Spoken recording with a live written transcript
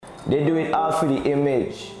They do it all for the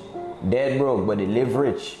image. Dead broke, but they live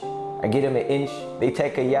rich. I give them an inch, they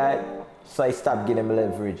take a yard, so I stop giving them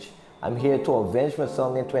leverage. I'm here to avenge my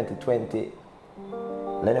song in 2020.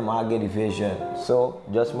 Let them all get the vision. So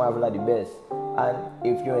just marvel at the best. And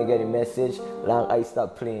if you ain't get the message, long I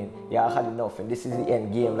stop playing. Y'all had enough, and this is the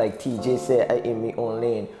end game. Like TJ said, I in me own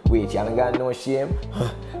lane. Wait, y'all ain't got no shame.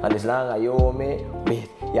 And as long as you owe me, wait,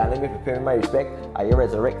 y'all let me prepare my respect. I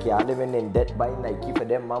resurrect y'all living in debt by Nike for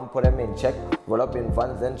them, man, put them in check. Roll up in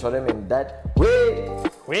vans and throw them in that.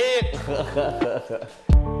 Wait!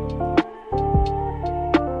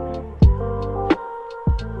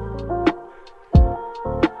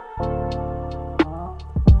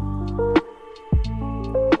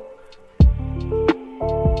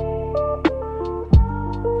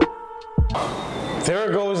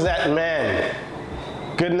 There goes that man.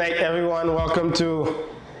 Good night, everyone. Welcome to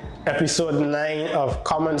episode 9 of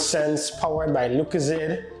Common Sense, powered by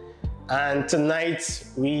Lucozade. And tonight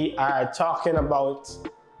we are talking about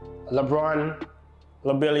LeBron,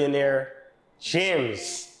 the billionaire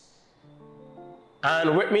James.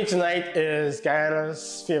 And with me tonight is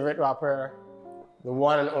Guyana's favorite rapper, the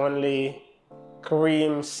one and only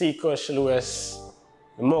Kareem CKush Lewis,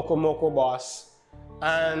 the Moko Moko boss.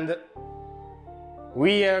 And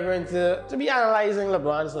we are going to be analyzing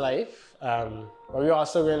LeBron's life, but we're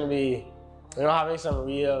also going to be having some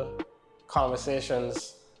real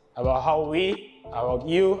conversations about how we, about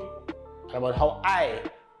you, and about how I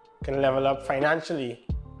can level up financially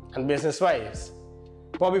and business-wise.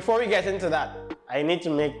 But before we get into that, I need to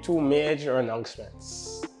make 2 major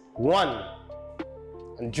announcements. One,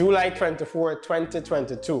 on July 24,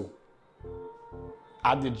 2022,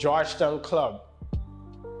 at the Georgetown Club,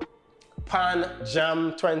 Pan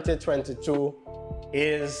Jam 2022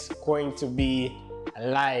 is going to be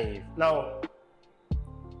live. Now,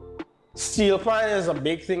 steel pan is a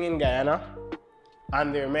big thing in Guyana,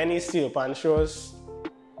 and there are many steel pan shows,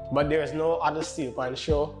 but there is no other steel pan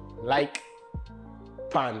show like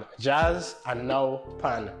Pan Jazz and now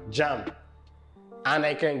Pan Jam. And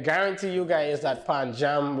I can guarantee you guys that Pan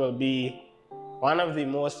Jam will be one of the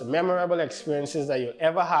most memorable experiences that you'll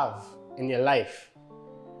ever have in your life.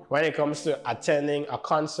 When it comes to attending a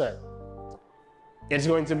concert, it's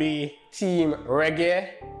going to be team reggae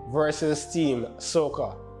versus team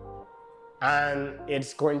soca. And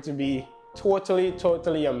it's going to be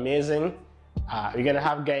totally amazing. We're gonna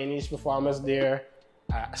have Guyanese performers there.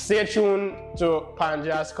 Stay tuned to Pan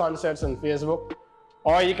Jazz concerts on Facebook,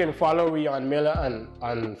 or you can follow me on Miller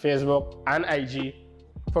on Facebook and IG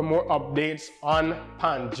for more updates on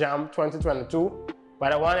Pan Jam 2022.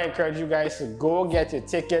 But I want to encourage you guys to go get your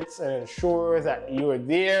tickets and ensure that you are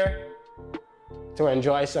there to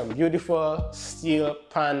enjoy some beautiful steel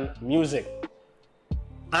pan music.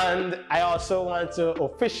 And I also want to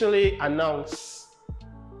officially announce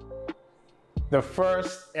the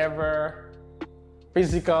first ever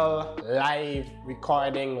physical live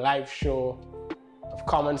recording, live show of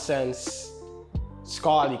Common Sense. It's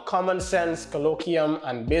called the Common Sense Colloquium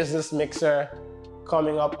and Business Mixer,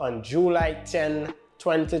 coming up on July 10,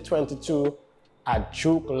 2022 at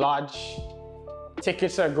Juke Lodge.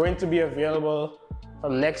 Tickets are going to be available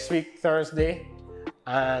from next week, Thursday.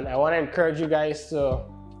 And I want to encourage you guys to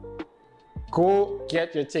go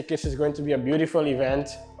get your tickets. It's going to be a beautiful event.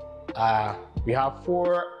 We have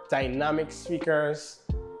 4 dynamic speakers,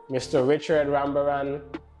 Mr. Richard Rambaran,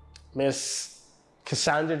 Miss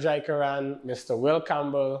Cassandra Jaikaran, Mr. Will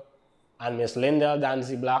Campbell, and Miss Lindell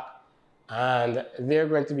Danzy Black. And they're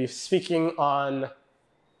going to be speaking on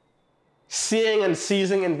seeing and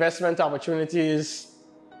seizing investment opportunities,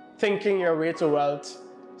 thinking your way to wealth,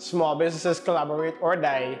 small businesses collaborate or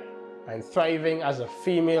die, and thriving as a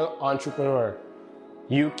female entrepreneur.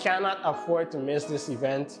 You cannot afford to miss this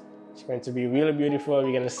event. It's going to be really beautiful.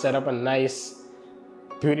 We're going to set up a nice,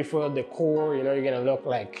 beautiful decor. You know, you're going to look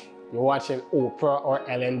like you're watching Oprah or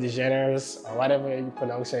Ellen DeGeneres or whatever you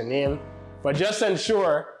pronounce her name. But just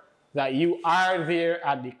ensure that you are there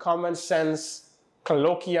at the Common Sense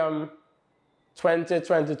Colloquium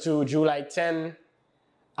 2022, July 10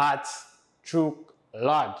 at Juke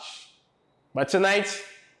Lodge. But tonight,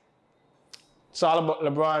 it's all about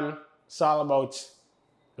LeBron. It's all about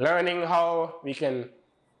learning how we can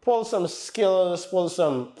pull some skills, pull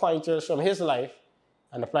some pointers from his life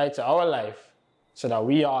and apply it to our life so that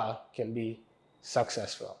we all can be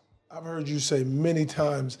successful. I've heard you say many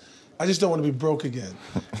times, I just don't want to be broke again.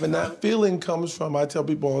 And that feeling comes from, I tell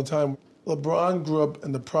people all the time, LeBron grew up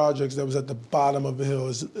in the projects that was at the bottom of the hill.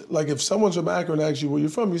 It's like if someone's from Akron and asks you where you're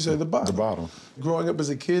from, you say the bottom. The bottom. Growing up as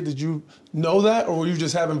a kid, did you know that, or were you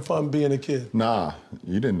just having fun being a kid? Nah,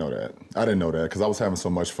 you didn't know that. I didn't know that because I was having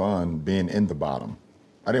so much fun being in the bottom.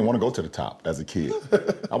 I didn't want to go to the top as a kid.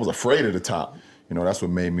 I was afraid of the top. You know, that's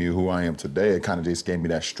what made me who I am today. It kind of just gave me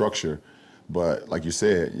that structure. But like you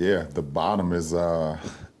said, yeah, the bottom is,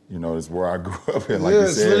 you know, is where I grew up in. Like yeah, you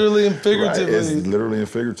it's said, literally and figuratively. Right, it's literally and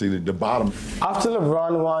figuratively the bottom. After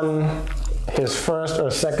LeBron won his first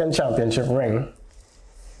or second championship ring,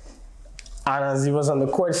 and as he was on the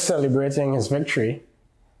court celebrating his victory,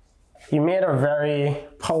 he made a very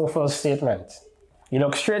powerful statement. He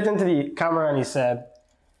looked straight into the camera and he said,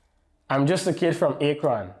 "I'm just a kid from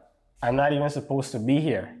Akron. I'm not even supposed to be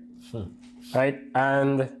here." Right?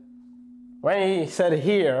 And when he said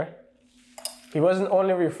here, he wasn't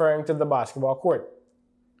only referring to the basketball court.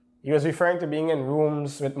 He was referring to being in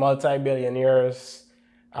rooms with multi-billionaires,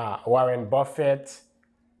 Warren Buffett,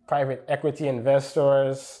 private equity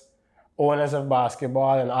investors, owners of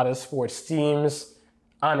basketball and other sports teams,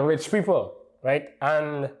 and rich people, right?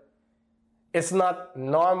 And it's not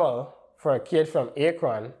normal for a kid from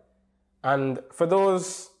Akron. And for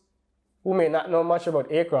those who may not know much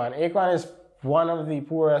about Akron, Akron is one of the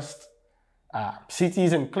poorest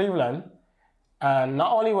cities in Cleveland. And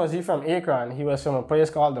not only was he from Akron, he was from a place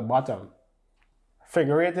called The Bottom.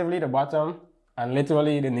 Figuratively, The Bottom, and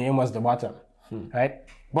literally the name was The Bottom, right?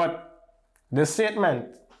 But the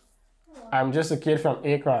statement, "I'm just a kid from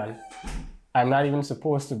Akron, I'm not even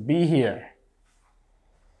supposed to be here,"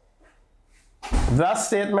 that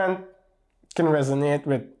statement can resonate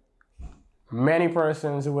with many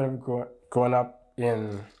persons who would have grown up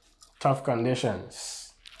in tough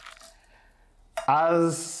conditions.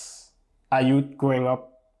 As a youth growing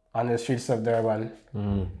up on the streets of Durban,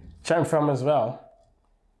 which I'm from as well,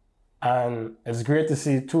 and it's great to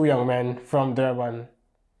see two young men from Durban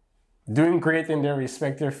doing great in their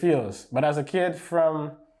respective fields. But as a kid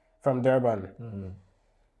from Durban,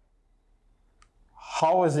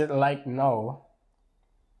 how is it like now,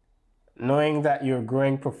 knowing that you're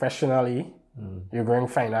growing professionally, you're growing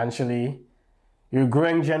financially, you're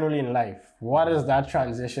growing generally in life? What has that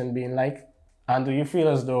transition been like? And do you feel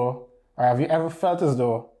as though, or have you ever felt as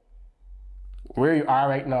though where you are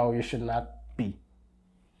right now, you should not be?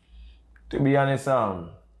 To be honest,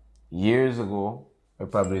 years ago, I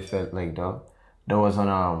probably felt like that. That was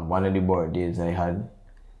on one of the birthdays I had.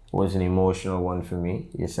 It was an emotional one for me,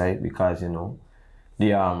 yes, because, you know,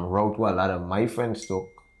 the route what a lot of my friends took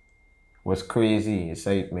was crazy, yes,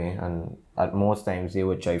 man. And at most times they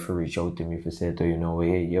would try to reach out to me to say, you know,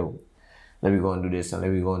 hey, yo, let me go and do this and let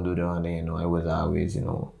me go and do that. And then, you know, I was always, you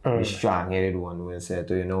know, the strong-headed one who said,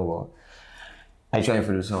 you know what, I try to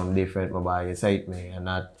do something different, my yes, man, and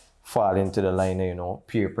not fall into the line of, you know,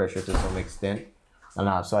 peer pressure to some extent. And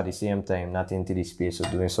also at the same time, not into the space of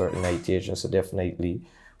doing certain ideations. So definitely,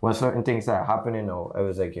 when certain things are happening now, I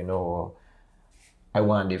was like, you know, I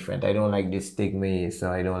want different. I don't like this stigma,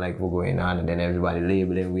 so I don't like what's going on. And then everybody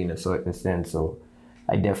labeling me in a certain sense. So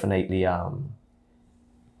I definitely,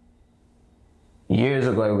 years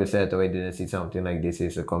ago I would say that I didn't see something like this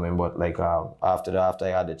is coming. But like after I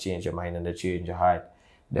had the change of mind and the change of heart,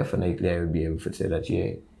 definitely I would be able to say that,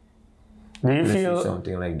 yeah. Do you feel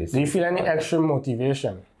something like this? Do you feel any extra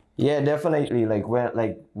motivation? Yeah, definitely. Like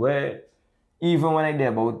where even when I did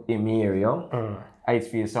about in my area, I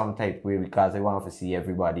feel some type of way because I want to see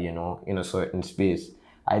everybody, you know, in a certain space.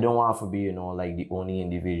 I don't want to be, you know, like the only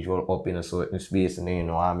individual up in a certain space, and then, you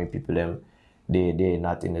know, how many people they're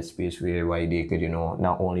not in a space where they could, you know,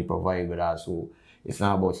 not only provide but also it's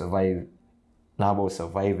not about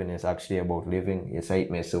surviving, it's actually about living,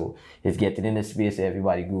 excitement. So it's getting in the space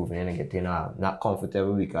everybody grooving and getting not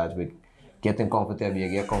comfortable, because with getting comfortable you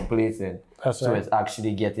get complacent. So it's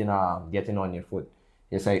actually getting on your foot,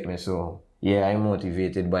 excitement. So yeah, I'm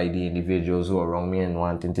motivated by the individuals who are around me and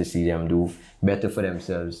wanting to see them do better for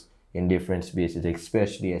themselves in different spaces,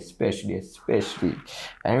 especially.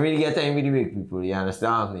 I really get time with the big people, you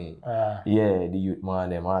understand me? Yeah, the youth man,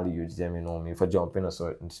 them, all the youths, them, you know me, for jumping a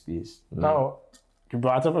certain space. Now, you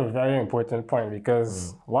brought up a very important point,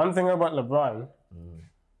 because one thing about LeBron,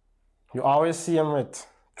 you always see him with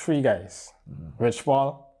three guys. Rich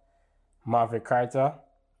Paul, Maverick Carter,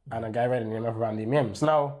 and a guy by the name of Randy Mims.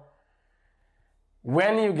 Now,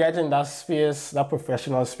 when you get in that space, that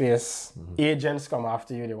professional space, agents come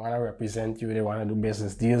after you, they want to represent you, they want to do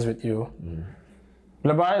business deals with you.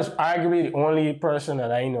 LeBron is arguably the only person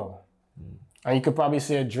that I know, and you could probably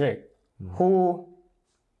say Drake, who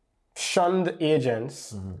shunned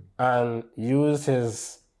agents and used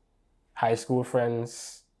his high school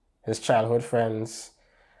friends his childhood friends,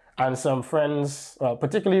 and some friends, well,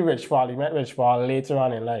 particularly Rich Paul. He met Rich Paul later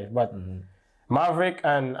on in life, but Maverick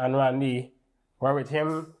and Randy were with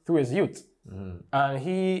him through his youth. And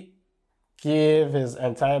he gave his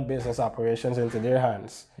entire business operations into their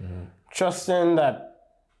hands, trusting that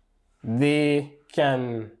they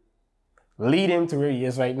can lead him to where he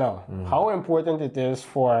is right now. How important it is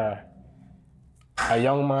for a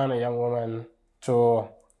young man, a young woman who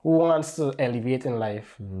wants to elevate in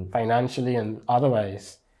life, financially and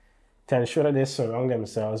otherwise, to ensure that they surround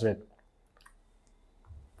themselves with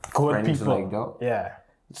good Friends people. like that. Yeah.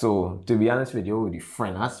 So, to be honest with you, with the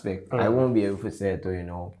friend aspect, I won't be able to say to, you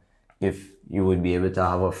know, if you would be able to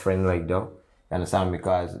have a friend like that. You understand?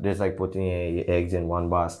 Because there's like putting your eggs in one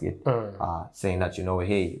basket, saying that, you know,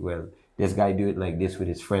 hey, well, this guy do it like this with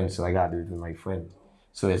his friends, so I gotta do it with my friends.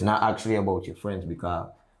 So it's not actually about your friends, because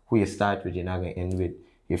who you start with, you're not gonna end with.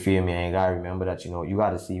 You feel me? And you gotta remember that, you know, you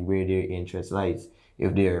gotta see where their interest lies.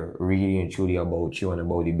 If they're really and truly about you and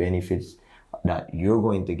about the benefits that you're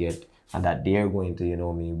going to get, and that they're going to, you know,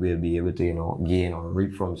 will be able to, you know, gain or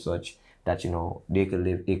reap from such, that, you know, they could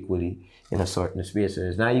live equally in a certain space. So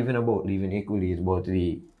it's not even about living equally, it's about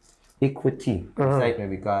the equity, excitement,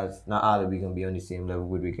 because not all of we can be on the same level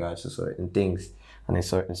with regards to certain things and a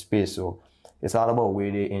certain space. So it's all about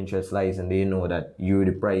where their interest lies, and they know that you're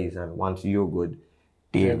the prize, and once you're good,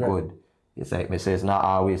 they're good. It's like me say, it's not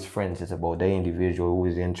always friends, it's about the individual who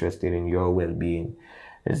is interested in your well-being.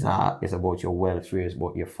 It's about your welfare, it's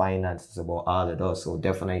about your finances, it's about all of that. So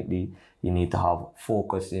definitely you need to have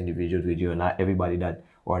focused individuals with you, and not everybody that,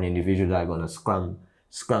 or an individual that are gonna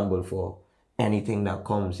scramble for anything that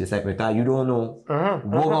comes. It's like, you don't know,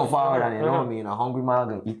 go forward, and you know what I mean, a hungry man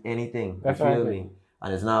can eat anything. You feel me?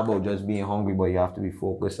 And it's not about just being hungry, but you have to be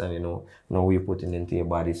focused and, you know what you're putting into your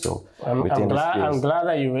body. So I'm glad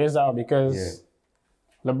that you raised that, because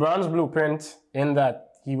LeBron's blueprint, in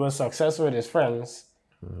that he was successful with his friends,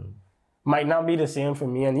 might not be the same for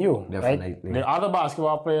me and you. Definitely. Right? There are other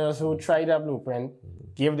basketball players who tried that blueprint,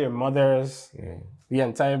 gave their mothers the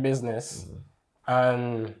entire business,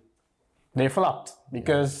 and they flopped.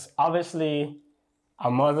 Because obviously, a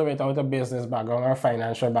mother without a business background or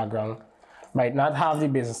financial background might not have the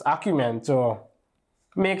business acumen to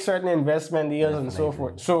make certain investment deals and so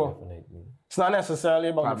forth. So it's not necessarily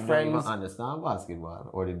about the friends. Don't even understand basketball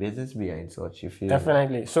or the business behind such, you feel.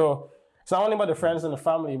 Definitely. So it's not only about the friends and the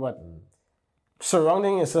family, but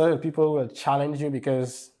surrounding yourself with people who will challenge you.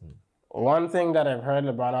 Because one thing that I've heard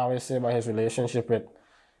LeBron always say about his relationship with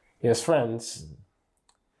his friends,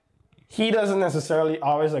 he doesn't necessarily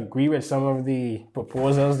always agree with some of the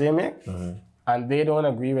proposals they make. And they don't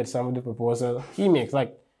agree with some of the proposals he makes.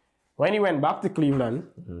 Like, when he went back to Cleveland,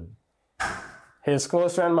 his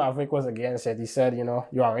close friend Maverick was against it. He said, you know,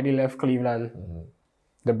 you already left Cleveland.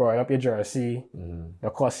 They brought up your jersey. They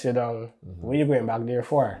cost you down. What are you going back there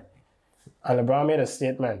for? And LeBron made a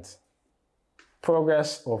statement: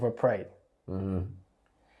 progress over pride.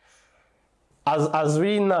 As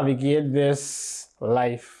we navigate this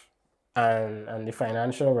life and the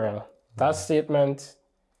financial world, that statement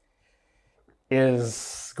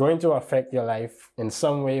is going to affect your life in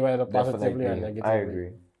some way, whether positively or negatively. I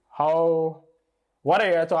agree. What are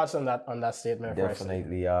your thoughts on that statement?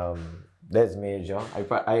 Definitely. That's major.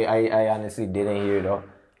 I honestly didn't hear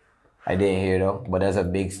though. But that's a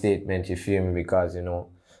big statement, you feel me? Because, you know,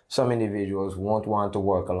 some individuals won't want to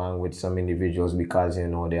work along with some individuals because, you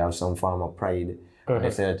know, they have some form of pride. And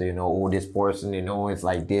they say that, you know, oh, this person, you know, it's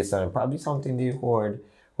like this, and probably something they've heard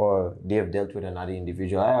or they've dealt with another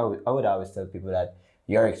individual. I would always tell people that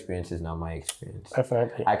your experience is not my experience.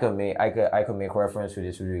 Definitely. I could make reference to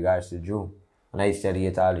this with regards to Drew. And I used to tell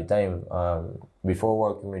it all the time. Before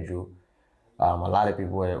working with Drew, a lot of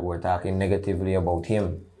people were talking negatively about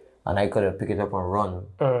him. And I could have picked it up and run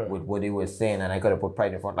with what he was saying, and I could have put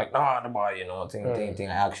pride in front, like, nah, the boy, you know, thing.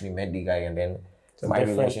 I actually met the guy, and then my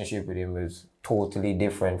relationship with him was totally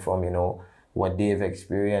different from, you know, what they've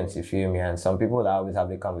experienced, you feel me? And some people always have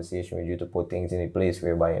the conversation with you to put things in a place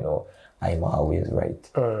whereby, you know, I'm always right.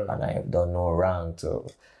 And I have done no wrong to,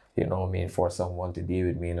 you know what I mean, for someone to deal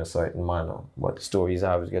with me in a certain manner. But stories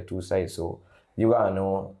always get two sides. So you gotta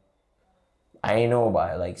know, I know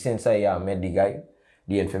about it. Like, since I met the guy,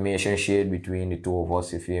 the information shared between the two of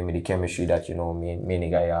us, you feel me, the chemistry that, you know, me and the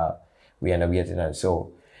guy, we end up getting. And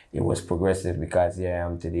so it was progressive because I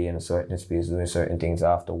am today in a certain space doing certain things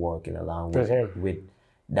after working along with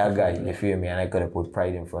that guy, you feel me? And I could have put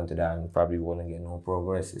pride in front of that and probably wouldn't get no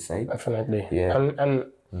progress, you see? Definitely. Yeah. And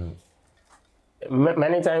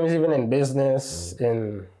many times, even in business,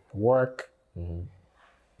 in work,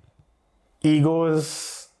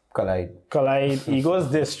 egos Collide. Egos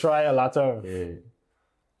destroy a lot of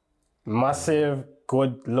massive,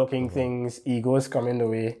 good-looking things. Egos come in the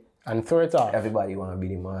way and throw it off. Everybody want to be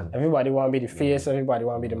the man. Everybody want to be the face. Everybody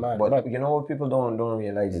want to be the man. But you know what people don't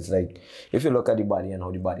realize? It's like, if you look at the body and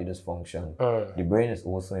how the body does function, the brain is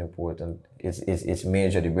also important. It's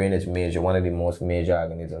major. The brain is major. One of the most major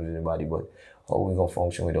organisms in the body. But how we gonna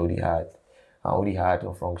function without the heart? How the heart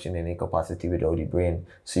will function in incapacity without the brain?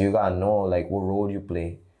 So you gotta know like what role you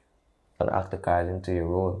play and act the cards into your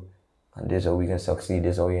role. And this is how we can succeed.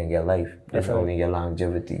 This is how we can get life. This is how we can get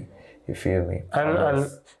longevity. You feel me? And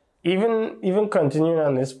even continuing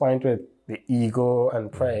on this point with the ego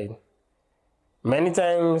and pride, many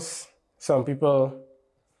times some people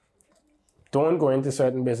don't go into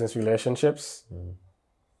certain business relationships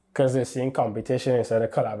because they're seeing competition instead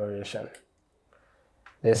of collaboration.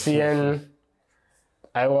 They're seeing,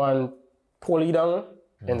 I want pull you down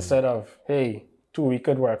instead of, hey, two, we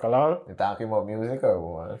could work along. You're talking about music or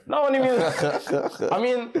what? Not only music. I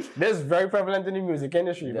mean, this is very prevalent in the music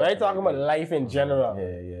industry, but I'm talking about life in general.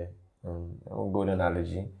 Yeah. Good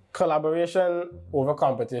analogy. Collaboration over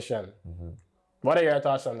competition. What are your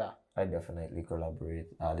thoughts on that? I definitely collaborate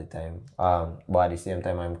all the time. But at the same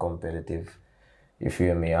time, I'm competitive. You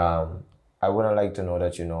feel me? I wouldn't like to know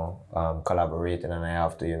that, collaborating and I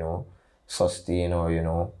have to, sustain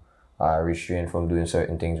or, restrain from doing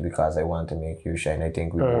certain things because I want to make you shine. I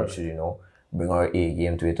think we both should, bring our A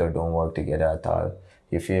game to it or don't work together at all.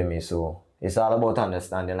 You feel me? So it's all about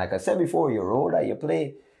understanding. Like I said before, your role that you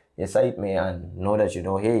play, excite me and know that,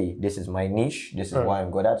 hey, this is my niche. This is what I'm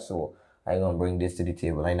good at. So I'm going to bring this to the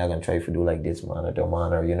table. I'm not going to try to do like this man or that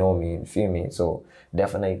man or, you feel me? So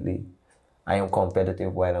definitely, I am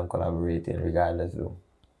competitive while I'm collaborating regardless though.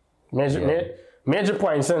 Major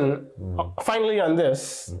points. And finally on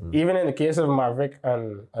this, even in the case of Maverick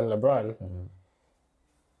and LeBron,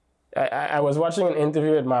 I was watching an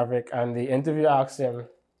interview with Maverick and the interviewer asked him,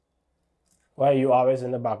 why are you always in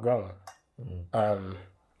the background?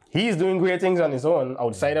 He's doing great things on his own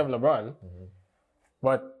outside of LeBron,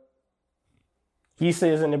 but he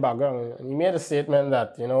stays in the background. And he made a statement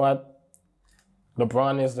that, you know what,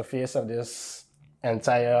 LeBron is the face of this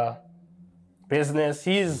entire business.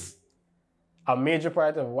 He's a major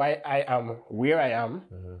part of why I am where I am.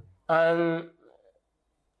 And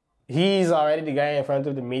he's already the guy in front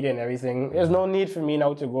of the media and everything. There's no need for me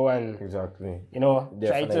now to go and,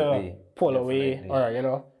 try to pull away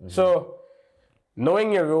or, So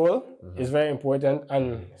knowing your role is very important.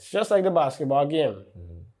 And it's just like the basketball game.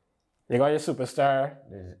 You got your superstar,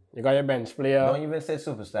 you got your bench player. Don't even say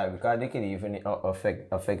superstar because they can even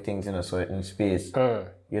affect things in a certain space.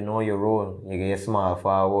 You know your role. You get small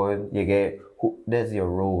forward. You get that's your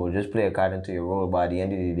role. Just play according to your role. But at the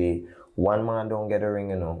end of the day, one man don't get a ring.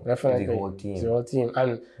 Definitely. It's the whole team. It's the whole team.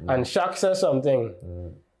 And Shaq says something.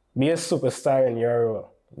 Be a superstar in your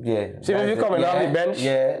role. Yeah. See, if you coming off the bench,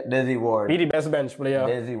 there's the word. be the best bench player.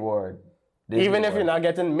 There's the word. Even if you're not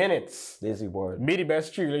getting minutes, there's the word. Be the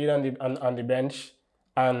best cheerleader on the bench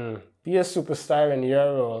and be a superstar in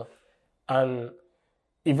your role. And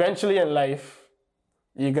eventually in life,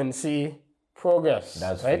 you can see progress.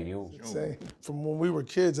 That's right? for you. Say, from when we were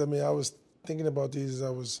kids, I was thinking about these as I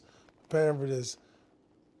was preparing for this,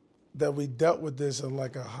 that we dealt with this on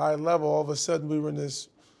like a high level. All of a sudden we were in this,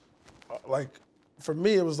 like, for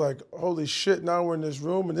me, it was like, holy shit, now we're in this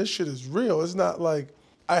room and this shit is real. It's not like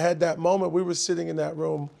I had that moment. We were sitting in that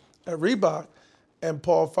room at Reebok and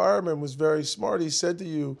Paul Fireman was very smart. He said to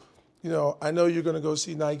you, I know you're going to go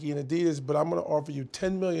see Nike and Adidas, but I'm going to offer you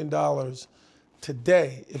 $10 million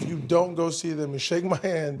today if you don't go see them and shake my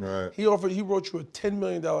hand. Right. He wrote you a $10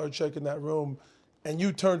 million check in that room and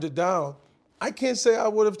you turned it down. I can't say I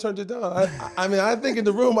would have turned it down. I think in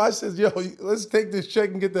the room I said, yo, let's take this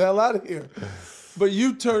check and get the hell out of here. But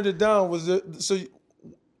you turned it down.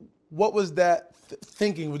 What was that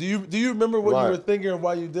thinking? Do you remember what you were thinking and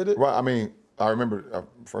why you did it? Right. I remember,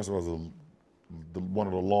 first of all, it was one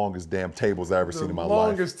of the longest damn tables I ever seen in my life.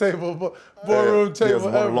 Longest table, boardroom table. Yeah, it's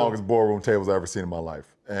one of the longest boardroom tables I ever seen in my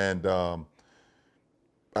life. And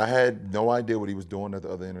I had no idea what he was doing at the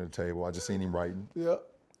other end of the table. I just seen him writing. Yeah.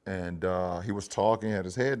 And he was talking, had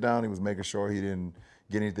his head down. He was making sure he didn't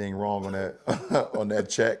get anything wrong on that on that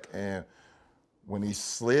check. And when he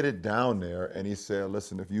slid it down there and he said,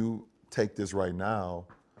 listen, if you take this right now,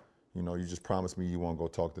 you just promised me you won't go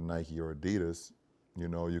talk to Nike or Adidas,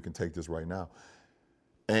 you can take this right now.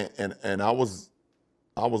 And I was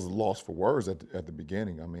lost for words at the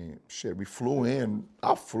beginning. We flew in.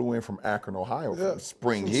 I flew in from Akron, Ohio, from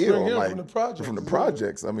Spring Hill, from the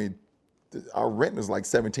projects. Our rent is like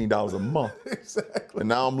 $17 a month. Exactly. And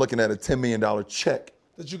now I'm looking at a $10 million check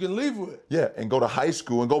that you can leave with. Yeah, and go to high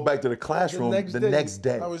school and go back to the classroom the next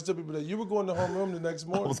day. I was still people that you were going to homeroom the next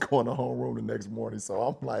morning. I was going to homeroom the next morning. So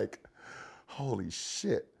I'm like, holy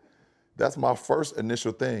shit. That's my first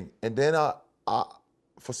initial thing. And then I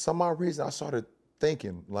for some odd reason, I started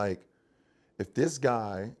thinking, like, if this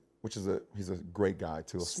guy, he's a great guy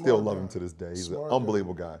too, I still love him to this day. He's an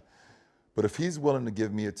unbelievable guy. But if he's willing to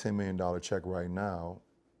give me a $10 million check right now,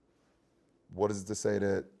 what is it to say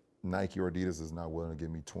that Nike or Adidas is not willing to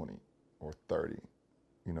give me 20 or 30,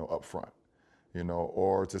 up front,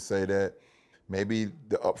 or to say that maybe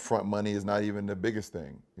the upfront money is not even the biggest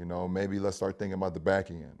thing, maybe let's start thinking about the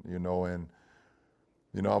back end, and,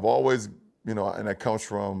 I've always, and that comes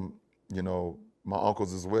from, my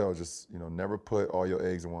uncles as well, just, never put all your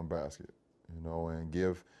eggs in one basket, and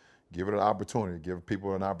give it an opportunity, give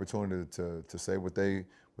people an opportunity to say what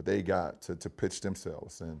they got, to pitch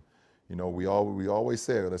themselves. And, we always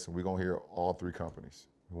say, listen, we're gonna hear all three companies.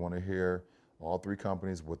 We wanna hear all three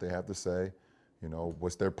companies, what they have to say,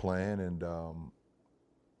 what's their plan, and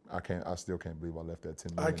I still can't believe I left that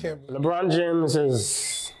 $10 million. I can't. LeBron James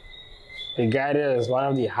is a guy that is one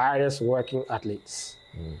of the hardest working athletes.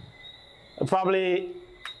 Probably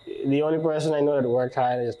the only person I know that worked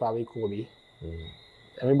hard is probably Kobe.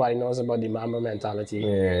 Everybody knows about the Mamba mentality.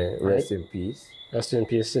 Yeah, right? rest in peace. Rest in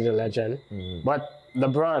peace to the legend. But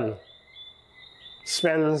LeBron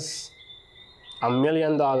spends $1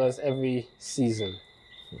 million every season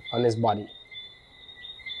on his body.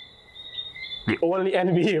 The only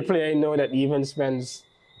NBA player I know that even spends,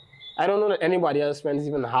 I don't know that anybody else spends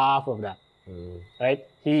even half of that, right?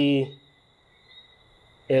 He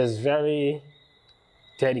is very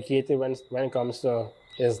dedicated when it comes to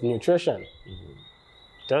his nutrition.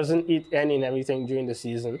 Doesn't eat any and everything during the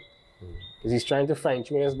season because he's trying to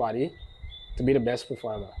fine-tune his body to be the best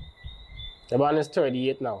performer. LeBron is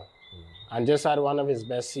 38 now and just had one of his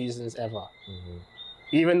best seasons ever,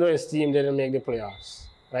 even though his team didn't make the playoffs,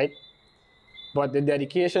 right? But the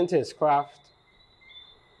dedication to his craft,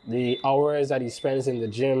 the hours that he spends in the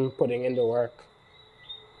gym putting in the work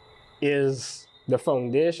is the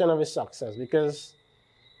foundation of his success. Because,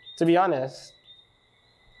 to be honest,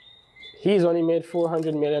 he's only made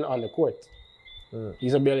 $400 million on the court.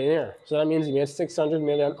 He's a billionaire. So that means he made $600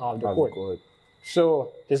 million off the court.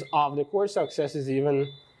 So his off-the-court success is even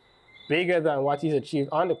bigger than what he's achieved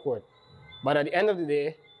on the court. But at the end of the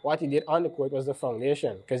day, what he did on the court was the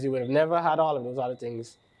foundation, because he would have never had all of those other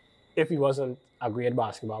things if he wasn't a great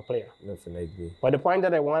basketball player. Definitely. But the point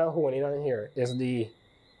that I want to hone in on here is the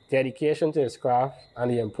dedication to his craft and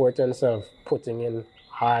the importance of putting in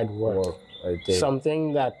hard work.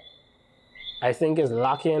 Something that I think is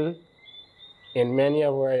lacking in many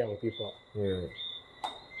of our young people. Yeah.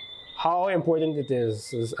 How important it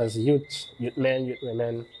is as youth men, youth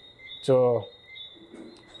women, to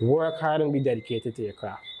work hard and be dedicated to your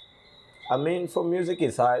craft. I mean, for music,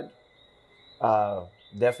 it's hard.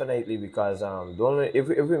 Definitely, because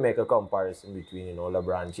if we make a comparison between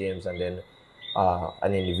LeBron James and then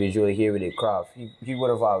an individual here with a craft, he would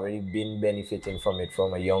have already been benefiting from it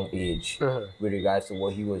from a young age with regards to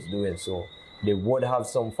what he was doing. So they would have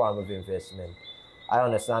some form of investment. I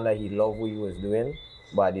understand that he loved what he was doing,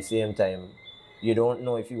 but at the same time, you don't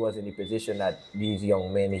know if he was in the position that these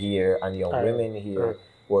young men here and young women here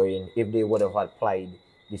were in, if they would have applied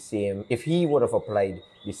the same, if he would have applied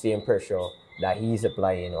the same pressure that he's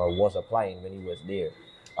applying or was applying when he was there.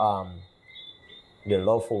 The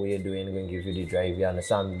love for what you're doing is going to give you the drive, you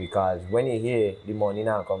understand? Because when you're here, the money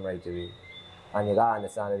now come right away. And you gotta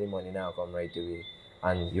understand that the money now come right away.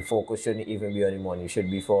 And your focus shouldn't even be on the money, it should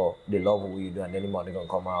be for the love of what you do, and then the money gonna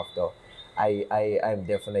come after. I'm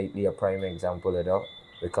definitely a prime example of that,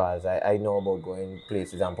 because I know about going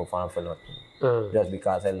places and perform for nothing. Just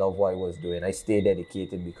because I love what I was doing. I stay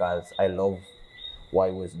dedicated because I love what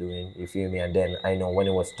I was doing, you feel me? And then I know when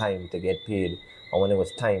it was time to get paid, or when it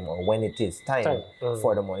was time, or when it is time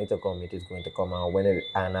for the money to come, it is going to come. And when it,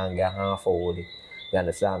 and I get half of it, you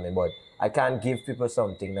understand me? But I can't give people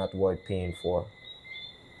something not worth paying for.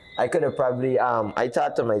 I could have probably, I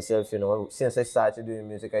thought to myself, since I started doing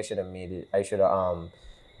music, I should have made it. I should have,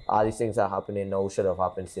 all these things are happening now should have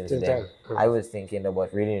happened since then. I was thinking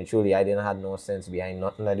about really and truly, I didn't have no sense behind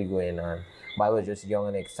nothing that is going on. But I was just young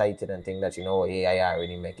and excited and think that, hey, I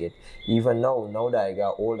already make it. Even now that I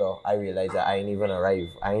got older, I realized that I ain't even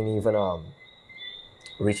arrived. I ain't even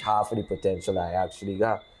reach half of the potential I actually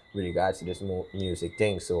got with regards to this music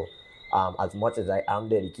thing. So as much as I am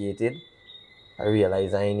dedicated, I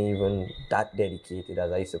realize I ain't even that dedicated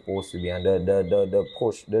as I supposed to be, and the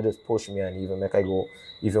push, they just push me and even make I go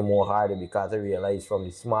even more harder, because I realize from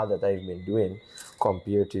the small that I've been doing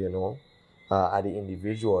compared to, are the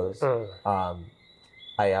individuals.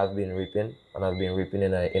 I have been ripping, and I've been ripping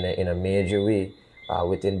in a major way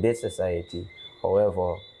within this society.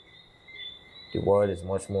 However, the world is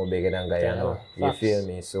much more bigger than Guyana. You feel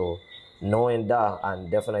me? So knowing that, and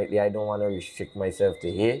definitely I don't want to restrict myself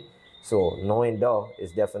to here. So knowing that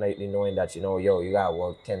is definitely knowing that, you know, yo, you gotta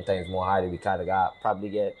work 10 times more harder because you gotta probably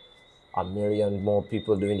get a million more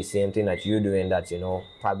people doing the same thing that you're doing, that, you know,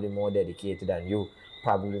 probably more dedicated than you,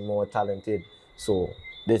 probably more talented. So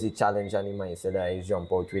there's a challenge and the mindset that I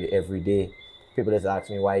jump out with every day. People just ask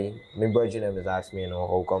me why. My brother just ask me, you know,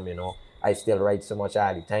 how come, you know, I still write so much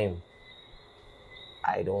all the time.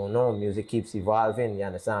 I don't know. Music keeps evolving, you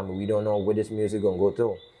understand? But we don't know where this music gonna go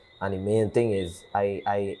to. And the main thing is,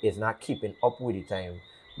 it's not keeping up with the time,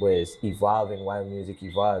 but it's evolving while music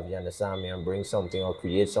evolves, you understand me? And bring something or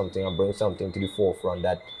create something or bring something to the forefront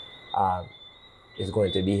that is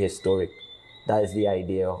going to be historic. That is the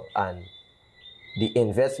idea. And the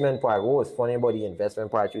investment part, what was funny about the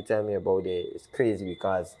investment part you tell me about it, it's crazy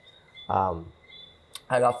because I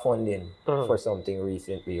got funding for something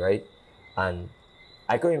recently, right? And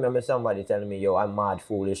I can remember somebody telling me, yo, I'm mad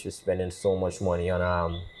foolish for spending so much money on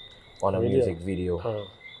a music video.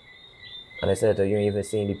 And I said to her, you ain't even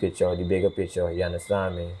seen the picture, the bigger picture, you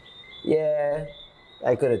understand me? Yeah,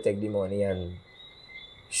 I could have taken the money and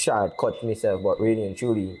shortcut myself, but really and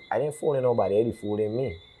truly, I didn't fool nobody, I did fooling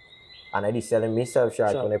me. And I did selling myself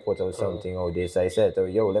short when I put out something out there. So I said to her,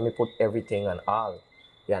 yo, let me put everything on all.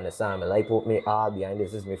 You understand me? Like put me all behind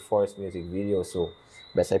this. This is my first music video, so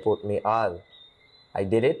best I put me all. I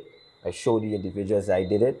did it. I showed the individuals I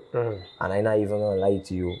did it. And I'm not even gonna lie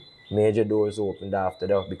to you. Major doors opened after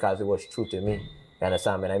that because it was true to me. You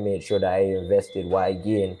understand me? And I made sure that I invested what I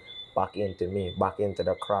gained back into me, back into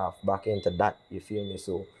the craft, back into that. You feel me?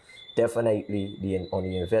 So definitely on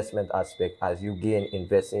the investment aspect, as you gain,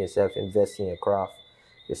 invest in yourself, invest in your craft.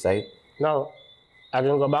 You say? Now, I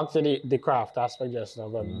can go back to the craft aspect just now,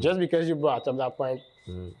 but just because you brought up that point,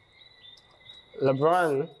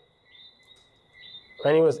 LeBron,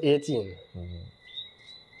 when he was 18,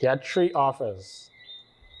 he had 3 offers: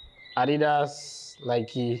 Adidas,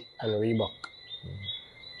 Nike, and Reebok.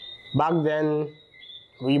 Back then,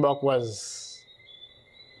 Reebok was,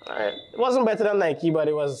 it wasn't better than Nike, but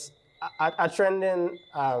it was a trending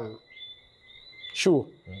shoe,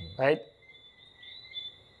 right?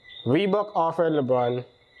 Reebok offered LeBron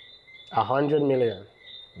 $100 million.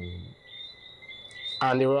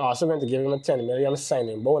 And they were also going to give him a $10 million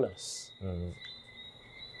signing bonus.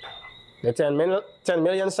 The $10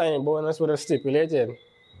 million signing bonus would have stipulated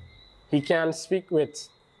he can speak with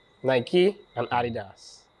Nike and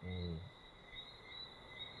Adidas.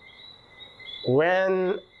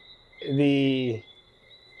 When the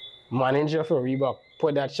manager for Reebok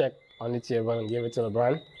put that check on the table and gave it to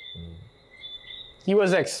LeBron, he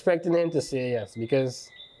was expecting him to say yes because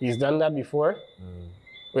he's done that before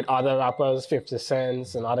with other rappers, 50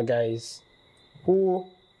 Cent and other guys, who,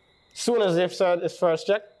 soon as they've said his first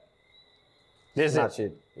check, this is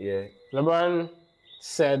it. Yeah. LeBron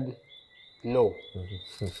said no.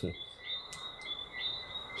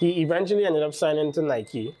 He eventually ended up signing to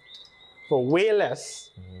Nike for way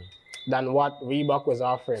less than what Reebok was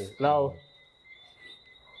offering. Now,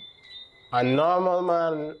 a normal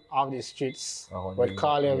man of the streets would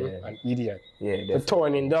call him an idiot for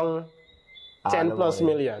turning down 10 plus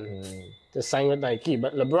million to sign with Nike.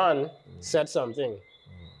 But LeBron said something.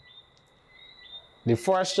 The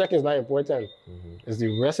first check is not important. It's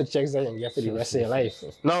the rest of checks that you can get for the rest of your life.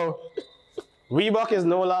 Now, Reebok is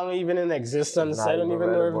no longer even in existence. I don't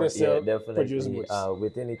even know if they still produce boots.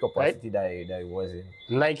 Within the capacity that it was in.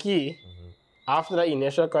 Nike, after that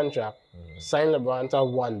initial contract, signed LeBron to a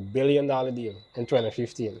 $1 billion deal in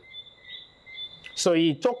 2015. So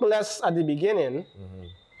he took less at the beginning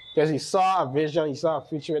because he saw a vision, he saw a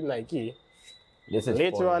future with Nike.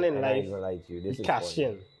 Later on in life, he cashed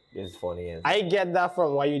in. This is funny. I get that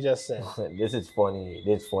from what you just said. This is funny.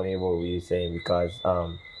 This is funny what we're saying because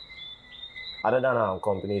other than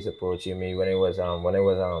companies approaching me when I was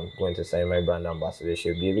going to sign my brand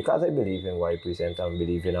ambassadorship deal, because I believe in what I present and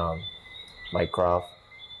believe in my craft.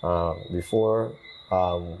 Before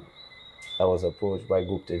I was approached by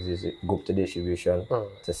Gupta Distribution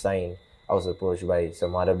to sign. I was approached by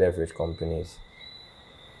some other beverage companies,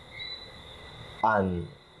 and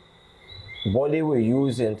what they were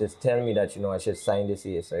using to tell me that, you know, I should sign this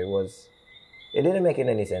here, so it didn't make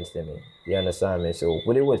any sense to me. You understand me? So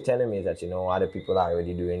what they were telling me is that, you know, other people are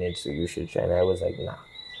already doing it, so you should try. And I was like, nah.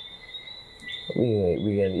 We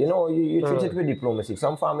you know, you treat it with diplomacy,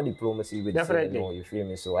 some form of diplomacy with saying no, you feel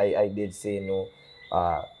me? So I did say no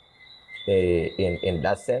in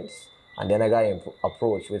that sense. And then I got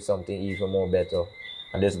approached with something even more better.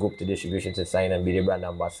 And just go up to distribution to sign and be the brand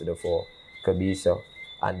ambassador for Kabisa.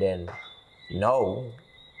 And then now,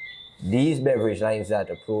 these beverage lines that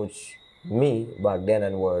approach me back then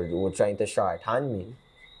and were trying to shorthand me,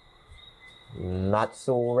 not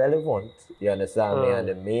so relevant. You understand me? And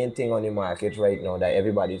the main thing on the market right now that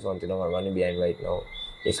everybody's wanting to running behind right now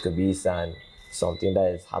is Kabisa, and something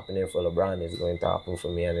that is happening for LeBron is going to happen for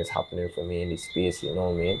me, and it's happening for me in this space, you know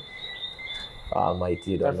what I mean?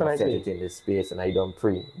 Almighty don't set it in this space, and I don't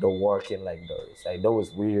pray. Don't working like those. Like that was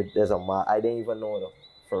weird. I didn't even know them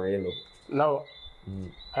for real. Now,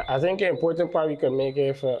 I think an important part we could make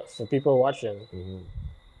it for people watching,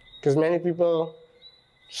 because many people,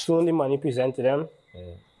 soon the money present to them,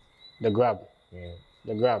 the grab,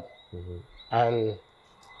 and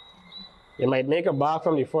you might make a bar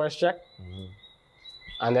from the first check,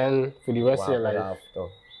 and then for the rest of your life.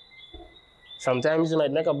 Sometimes you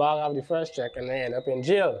might make a bar off the first check and then end up in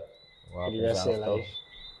jail for the rest of your life.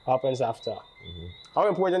 Happens after. How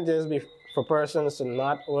important it is for persons to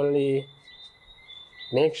not only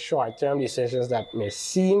make short-term decisions that may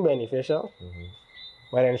seem beneficial,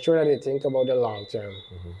 but ensure that they think about the long term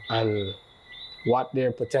and what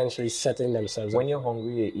they're potentially setting themselves up. When you're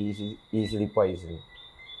hungry, you're easily poisoned.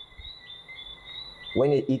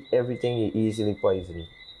 When you eat everything, you're easily poisoned.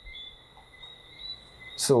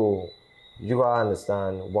 So you gotta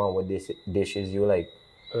understand what dishes you like,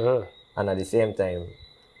 and at the same time,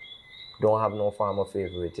 don't have no form of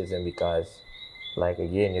favoritism, because, like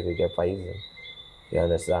again, you could get poisoned. You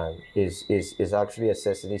understand? It's actually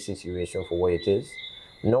assessing the situation for what it is.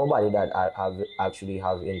 Nobody that actually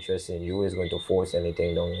have interest in you is going to force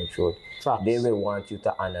anything down your throat. They will want you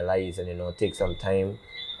to analyze and take some time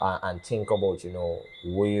and think about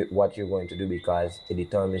what you're going to do, because it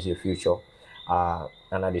determines your future.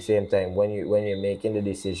 And at the same time, when you're making the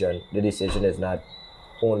decision is not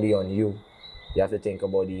only on you. You have to think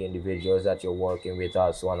about the individuals that you're working with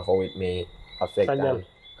also, and how it may affect them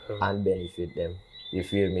and benefit them. You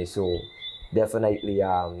feel me? So definitely,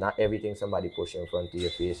 not everything somebody push in front of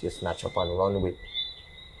your face, you snatch up and run with.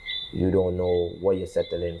 You don't know what you're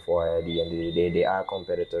settling for at the end of the day. There are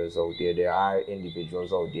competitors out there. There are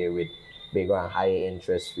individuals out there with bigger and higher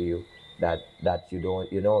interests for you that you don't,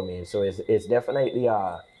 you know what I mean? So it's definitely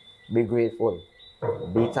be grateful,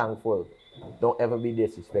 be thankful. Don't ever be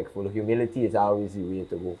disrespectful. Humility is always the way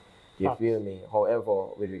to go. You feel me?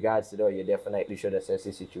 However, with regards to that, you definitely should assess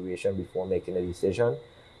the situation before making a decision.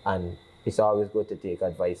 And it's always good to take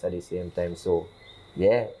advice at the same time. So,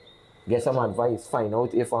 yeah, get some advice. Find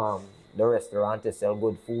out if the restaurant is sell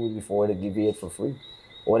good food before they give you it for free.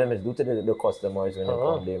 What them is do to the customers when they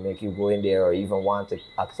come, they make you go in there or even want to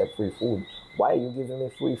accept free food. Why are you giving me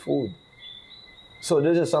free food? So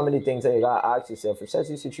those are some of the things that you gotta ask yourself. Assess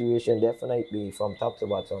the situation definitely from top to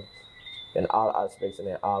bottom, in all aspects and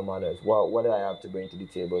in all manners. What do I have to bring to the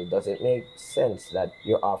table? Does it make sense that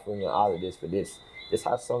you're offering me all of this for this? This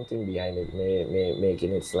has something behind it,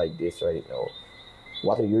 making it like this right now.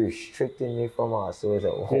 What are you restricting me from? So it's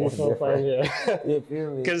a whole different. You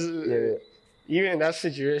feel me? Because even in that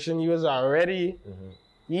situation, you was already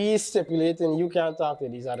he's stipulating you can't talk to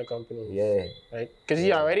these other companies. Yeah. Right? Because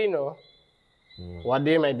you already know what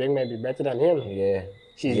they might bring might be better than him. Yeah.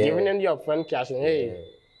 She's giving him the upfront cash and hey,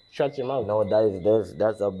 shut your mouth. No,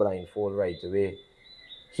 that's a blindfold right away.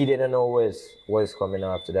 He didn't know what's coming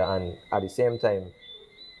after that, and at the same time,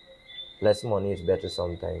 less money is better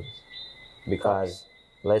sometimes, because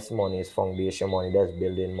less money is foundation money, that's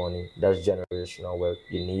building money, that's generational wealth.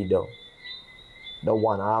 You need the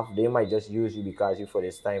one half, they might just use you because you for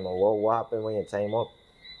this time, or what happened when your time up?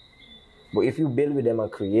 But if you build with them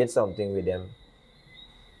and create something with them,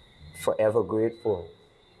 forever grateful.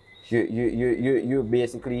 You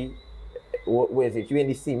basically, what is it? You in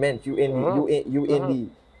the cement, you in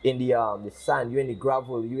the sand, you in the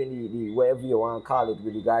gravel, you in the whatever you want to call it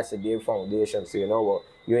with regards to their foundation. So you know what,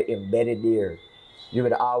 you're embedded there. You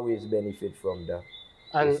would always benefit from that.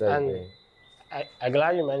 And I'm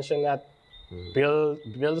glad you mentioned that.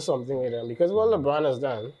 Build something with them, because what LeBron has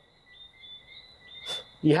done,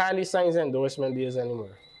 he hardly signs endorsement deals anymore.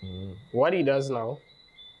 What he does now,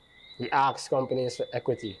 he asks companies for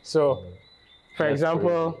equity. So, for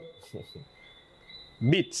example,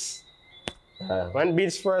 Beats. When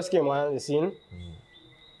Beats first came on the scene,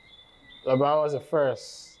 LeBron was the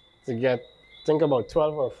first to get, think about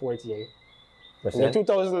 12 or 14. In the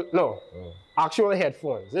 2000, actual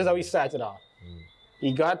headphones. This is how he started off.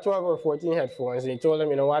 He got 12 or 14 headphones and he told them,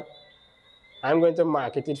 you know what, I'm going to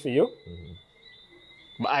market it for you,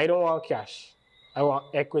 but I don't want cash. I want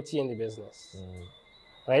equity in the business,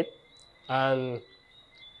 right? And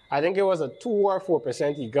I think it was a 2 or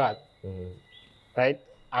 4% he got, right?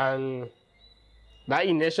 And that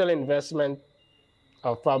initial investment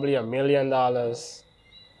of probably $1 million,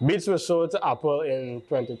 Beats was sold to Apple in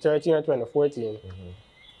 2013 or 2014,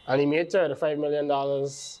 and he made $35 million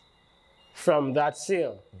from that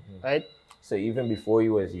sale, right? So even before he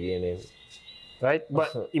was gaining, right?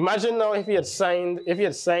 But imagine now if he had signed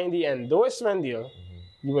the endorsement deal,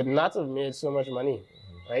 you would not have made so much money,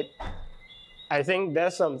 right? I think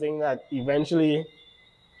that's something that eventually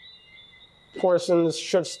persons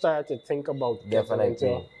should start to think about.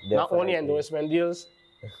 Definitely. Not only endorsement deals.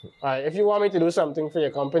 If you want me to do something for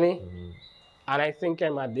your company, and I think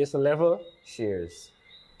I'm at this level, shares.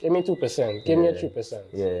 Give me 2%. Give me a 3%.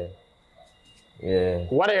 Yeah. Yeah.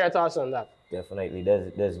 What are your thoughts on that? Definitely.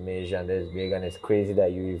 There's major and there's big, and it's crazy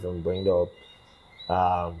that you even bring it up.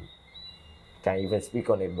 Can't even speak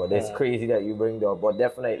on it, but it's crazy that you bring it up. But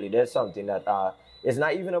definitely, there's something that it's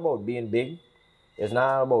not even about being big. It's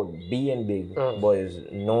not about being big, but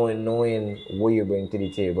it's knowing what you bring to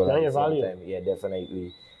the table. Knowing your value. Yeah,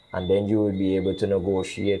 definitely. And then you will be able to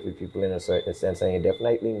negotiate with people in a certain sense, and you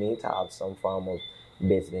definitely need to have some form of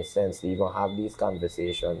business sense to even have these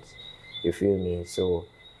conversations. You feel me? So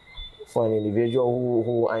for an individual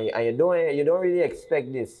who and you don't really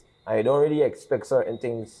expect this, and you don't really expect certain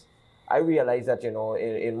things. I realize that, you know,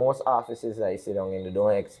 in most offices that I sit down in, they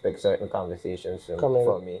don't expect certain conversations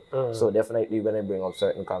from me. So definitely when I bring up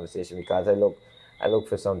certain conversation, because I look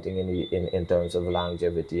for something in terms of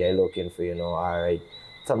longevity. I look in for, you know, all right,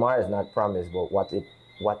 tomorrow is not promised, but what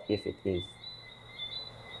if it is?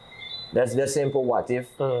 That's the simple what if.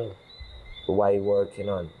 Why you working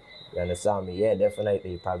on? You understand me? Yeah,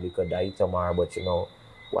 definitely. You probably could die tomorrow, but you know,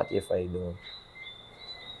 what if I do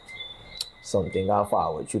something I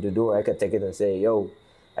forward you to do? I could take it and say, yo,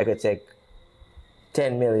 I could take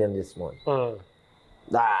 10 million this month.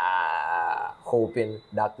 Hoping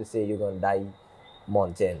doctor say you're gonna die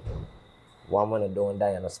month 10. 1 month don't die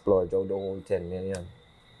and a splurge out the whole 10 million.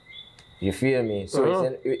 You feel me?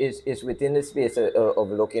 So it's within the space of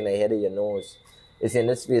looking ahead of your nose. It's in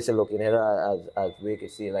the space of looking ahead as we can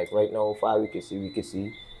see. Like right now, far we can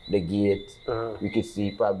see the gate. We can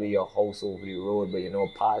see probably your house over the road, but you know,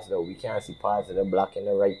 parts that we can't see parts that are blocking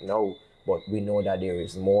it right now. But we know that there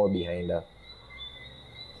is more behind that.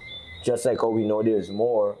 Just like how we know there's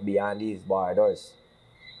more beyond these borders.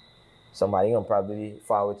 Somebody can probably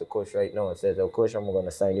forward to Kush right now and says, oh, Kush, I'm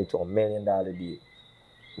gonna sign you to $1 million deal.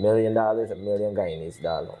 $1 million, $1 million Guyanese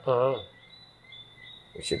dollar.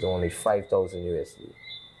 Which is only 5,000 USD.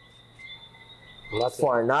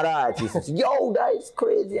 For another artist, yo, that is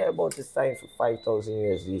crazy. I'm about to sign for 5,000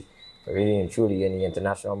 USD. Really and truly, in the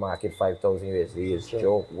international market, 5,000 USD is a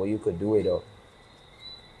joke. What you could do it though.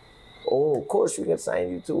 Oh, of course, we can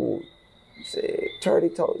sign you to, say,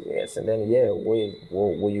 30,000, yes. And then, yeah,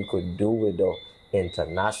 what you could do with though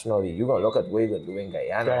internationally. You're gonna look at what you're gonna do in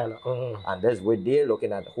Guyana. And that's what they're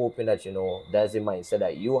looking at, hoping that, you know, that's the mindset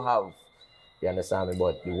that you have. You understand me?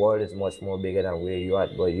 But the world is much more bigger than where you are.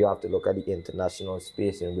 But you have to look at the international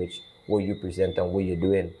space in which what you present and what you're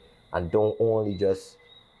doing. And don't only just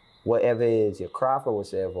whatever is your craft or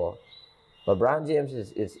whatever. LeBron James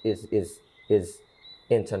is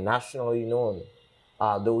internationally known.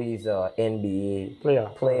 Although he's an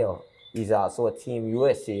NBA player, he's also a Team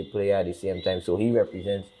USA player at the same time. So he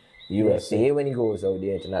represents USA when he goes out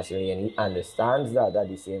there internationally, and he understands that at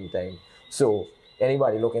the same time. So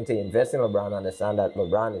anybody looking to invest in LeBron understand that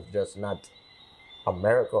LeBron is just not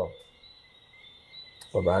America.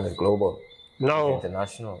 LeBron is global. No. It's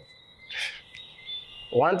international.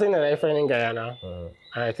 One thing that I find in Guyana,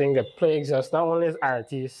 and I think that plagues us not only as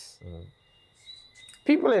artists,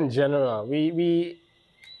 people in general, we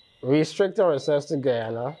restrict ourselves to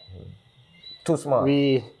Guyana. Too small.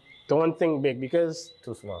 We don't think big because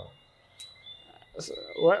too small.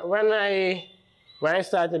 When I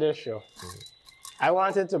started this show, I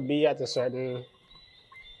wanted to be at a certain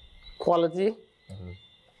quality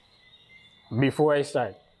before I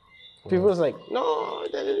start. People was like, no.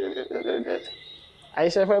 I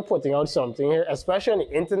said, if I'm putting out something here, especially on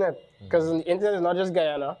the internet, because the internet is not just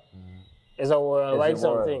Guyana, it's a worldwide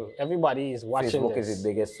something. Everybody is watching Facebook this. is the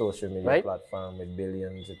biggest social media platform with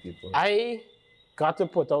billions of people. I got to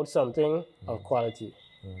put out something of quality.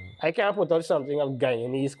 I can't put out something of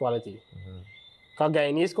Guyanese quality. Because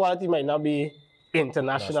Guyanese quality might not be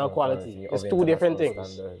international quality. It's two different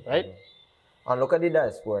things, right? And look at the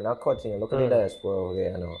diaspora, not cutting. Look at the diaspora over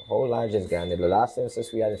there. You know, how large is Guyana? The last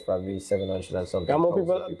census we had is probably 700 and something. There are more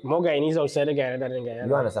people, more Guyanese outside of Guyana than in Guyana.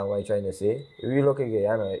 You understand what I'm trying to say? If you look at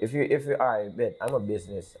Guyana, if you, all right, bet, I'm a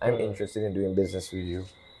business. I'm interested in doing business with you.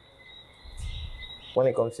 when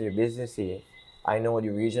it comes to the business here, I know the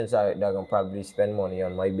regions that are gonna probably spend money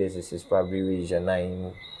on my business is probably region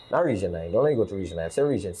 9, not region 9, don't let me go to region 9, say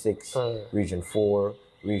region 6, region 4,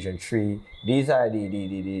 region 3. These are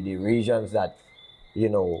the regions that, you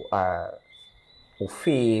know, are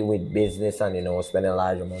fee with business and, you know, spending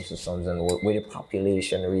large amounts of sums and where the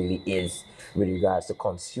population really is with regards to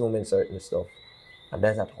consuming certain stuff. And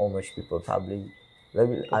that's at how much people probably,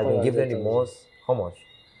 I can give them the most, how much?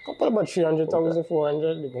 Couple about 300,000,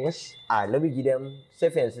 400, the most. Alright, let me give them, say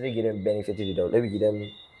for instance, they give them benefit of the doubt, let me give them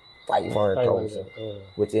 500,000.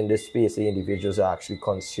 Within the space the individuals are actually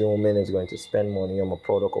consuming is going to spend money on a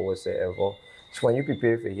product or whatsoever. So when you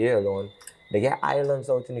prepare for here alone, they get islands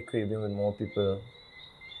out in the Caribbean with more people.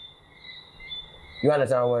 You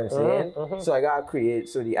understand what I'm saying? So I gotta create,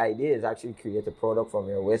 so the idea is actually create a product from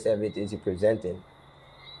here, wherever it is you're presenting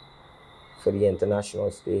for the international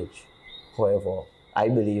stage. However, I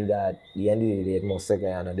believe that at the end of the day, it must say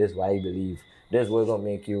Guyana. This is why I believe. This we're gonna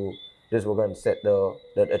make you, this we're gonna set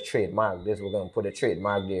the trademark. This we're gonna put a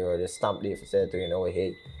trademark there or the stamp there for say to, you know,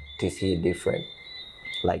 hey, this here different.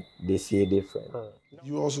 Like this here different.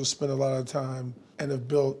 You also spend a lot of time and have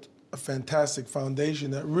built a fantastic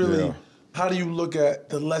foundation that really, how do you look at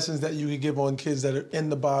the lessons that you can give on kids that are in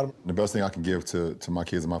the bottom? The best thing I can give to my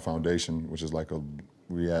kids in my foundation, which is like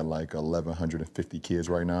we had like 1,150 kids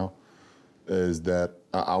right now, is that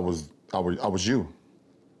I was you.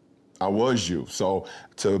 I was you. So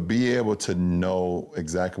to be able to know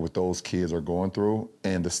exactly what those kids are going through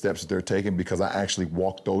and the steps that they're taking, because I actually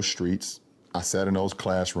walked those streets, I sat in those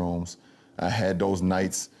classrooms, I had those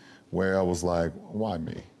nights where I was like, why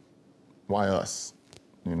me? Why us?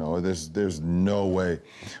 You know, there's no way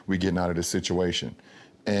we getting out of this situation.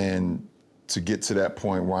 And to get to that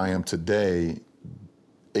point where I am today,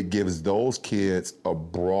 it gives those kids a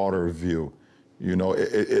broader view. You know,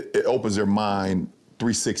 it opens their mind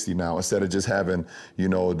 360 now, instead of just having, you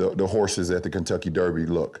know, the horses at the Kentucky Derby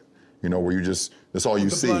look, you know, where you just, that's all you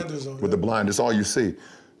see. With the blind, that's all you see.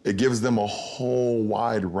 It gives them a whole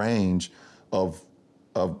wide range of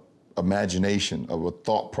imagination, of a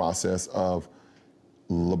thought process of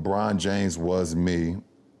LeBron James was me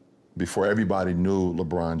before everybody knew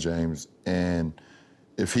LeBron James. And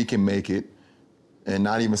if he can make it, and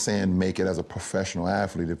not even saying make it as a professional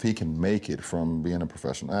athlete, if he can make it from being a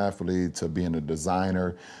professional athlete to being a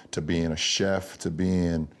designer, to being a chef, to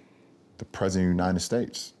being the president of the United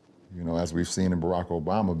States, you know, as we've seen in Barack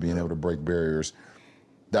Obama being able to break barriers,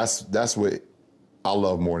 that's what I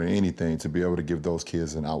love more than anything, to be able to give those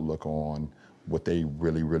kids an outlook on what they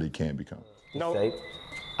really, really can become. Now,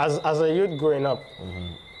 as a youth growing up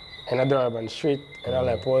in a Durban street, in a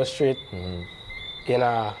Leopold Street, in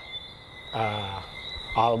a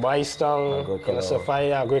Albistown, in a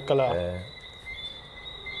Sophia, Agricola,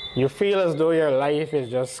 you feel as though your life is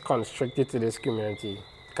just constricted to this community.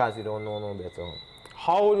 Because you don't know no better.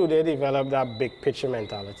 How do they develop that big picture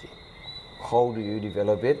mentality? How do you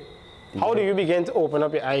develop it? How do you begin to open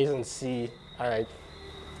up your eyes and see, all right,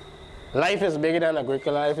 life is bigger than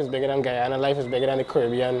Agricola, life is bigger than Guyana, life is bigger than the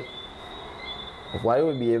Caribbean? What I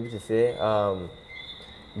would be able to say,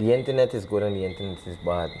 the internet is good and the internet is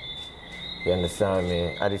bad. You understand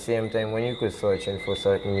me? At the same time, when you could searching for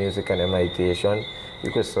certain music and meditation,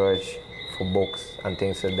 you could search for books and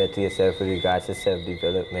things to better yourself with regards to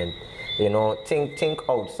self-development. You know, think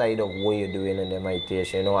outside of what you're doing in the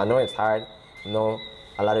meditation. You know, I know it's hard. You know,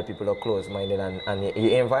 a lot of people are closed-minded, and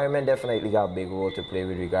the environment definitely got a big role to play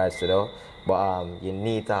with regards to that. But you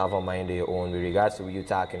need to have a mind of your own with regards to what you're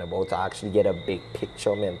talking about to actually get a big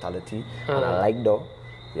picture mentality. And I like that.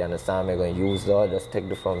 You understand me? I'm going to use that, just take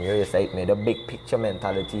it from you. It's like me, the big picture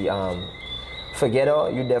mentality. Forget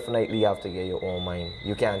it, you definitely have to get your own mind.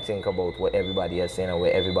 You can't think about what everybody else saying and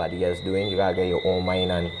what everybody else doing. You gotta get your own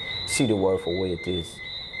mind and see the world for what it is.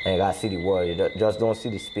 And you gotta see the world. You just don't see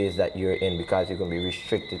the space that you're in, because you're gonna be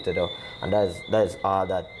restricted to that. And that's all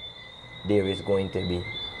that there is going to be.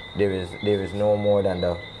 There is no more than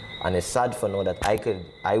that. And it's sad for now that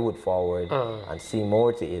I would forward and see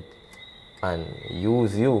more to it and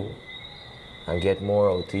use you and get more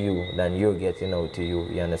out to you than you're getting out to you.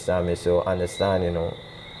 You understand me? So understand, you know,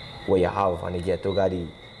 what you have, and you get to got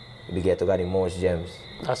the most gems.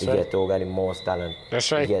 That's you right. get to got the most talent.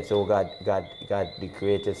 That's right. You get to got the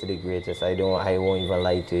greatest of the greatest. I won't even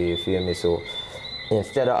lie to you, you feel me? So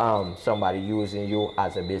instead of somebody using you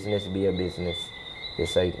as a business, be a business.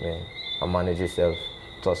 It's like, man, and manage yourself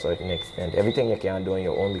to a certain extent. Everything you can do on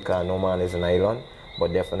your own, because no man is an island.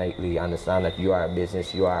 But definitely understand that you are a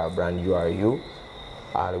business, you are a brand, you are you.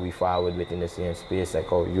 All we forward within the same space, like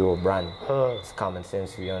how you're a brand. It's common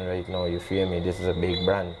sense for you right now, you feel me? This is a big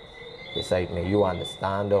brand. It's like, man, you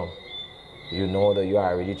understand them. You know that you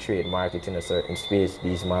already trademarked it in a certain space.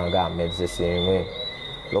 These man got meds the same way.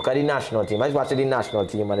 Look at the national team. I was watching the national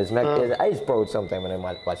team and I is proud sometimes when I'm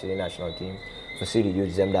watching the national team for see the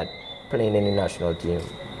youths them that playing in the national team.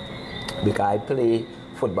 Because I play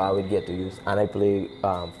football with get to use and I play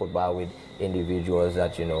football with individuals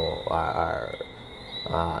that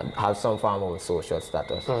have some form of social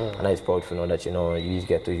status. And I was proud to know that these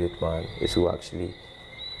get to youth man is who actually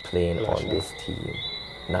playing on this team.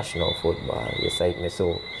 National football, it's like me.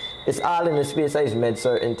 So it's all in the space I made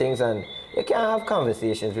certain things and you can't have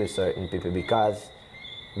conversations with certain people because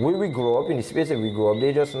when we grow up, in the space that we grow up,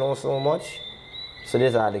 they just know so much. So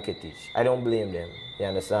this is all they can teach. I don't blame them. You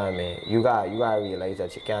understand me? You gotta realize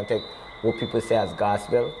that you can't take what people say as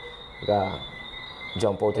gospel. You gotta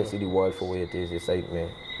jump out and see the world for what it is. It's like me,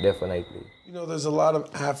 definitely. There's a lot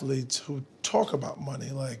of athletes who talk about money.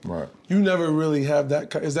 Like, right. You never really have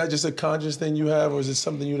that. Is that just a conscious thing you have, or is it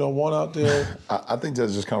something you don't want out there? I think that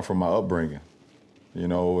just comes from my upbringing.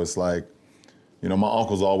 It's like, my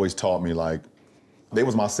uncles always taught me, like, they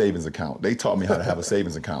was my savings account. They taught me how to have a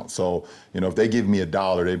savings account. So, if they give me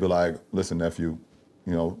 $1, they'd be like, listen, nephew,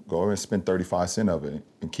 go ahead and spend 35 cents of it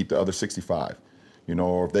and keep the other 65.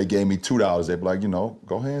 Or if they gave me $2, they'd be like,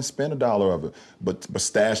 go ahead and spend $1 of it, but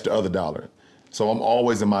stash the other $1. So I'm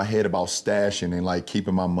always in my head about stashing and like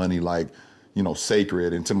keeping my money like,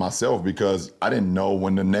 sacred and to myself because I didn't know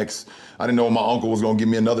when my uncle was gonna give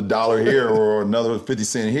me another $1 here or another 50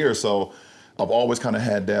 cents here. So I've always kind of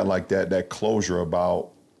had that closure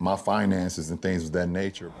about my finances and things of that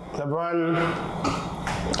nature.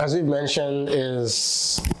 LeBron, as we've mentioned,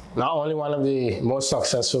 is not only one of the most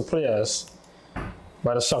successful players,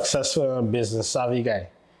 but a successful business savvy guy.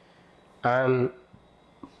 And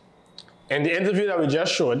in the interview that we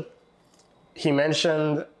just showed, he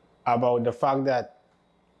mentioned about the fact that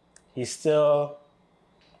the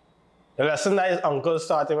lesson that his uncle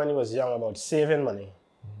started when he was young about saving money.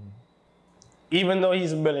 Even though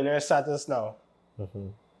he's a billionaire status now,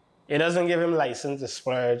 it doesn't give him license to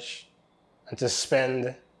splurge and to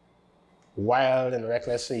spend wild and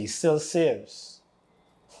reckless, so he still saves.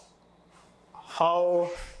 How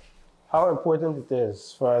important it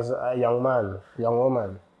is for as a young man, young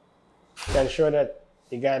woman, to ensure that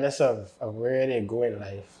regardless of where they go in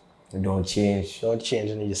life, Don't change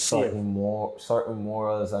and you certain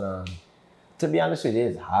morals and to be honest with you,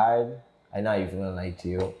 it's hard. I'm not even gonna lie to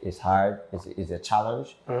you. It's hard. It's a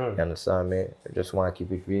challenge. You understand me? I just want to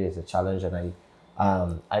keep it real. It's a challenge, and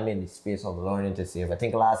I'm in the space of learning to save. I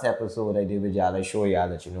think last episode I did with y'all, I showed y'all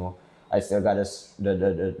that I still got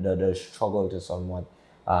the struggle to somewhat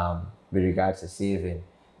with regards to saving.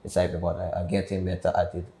 It's like, but I'm getting better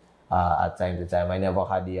at it at time to time. I never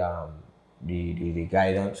had the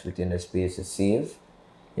guidance within the space to save.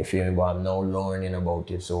 You feel me? But I'm now learning about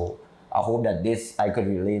it. So I hope that this I could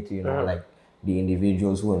relate to, like the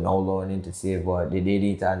individuals who are now learning to save, but they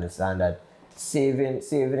need to understand that saving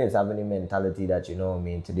is having a mentality that,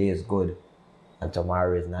 today is good and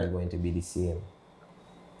tomorrow is not going to be the same.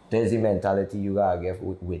 There's the mentality you gotta get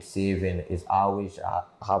with saving is always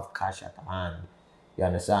have cash at hand. You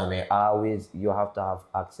understand me? Always, you have to have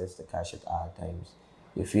access to cash at all times.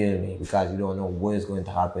 You feel me? Because you don't know what is going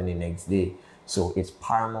to happen the next day. So it's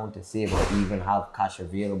paramount to save or even have cash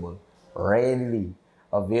available, readily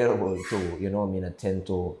available to, attend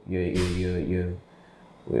to your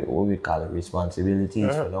what we call it,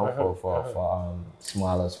 responsibilities, for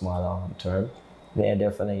smaller term. Yeah,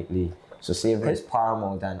 definitely. So saving is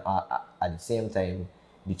paramount, and at the same time,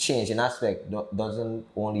 the change in aspect doesn't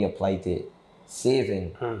only apply to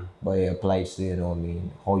saving, but it applies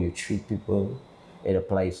to, how you treat people. It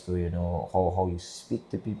applies to, how you speak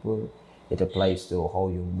to people. It applies to how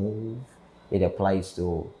you move. It applies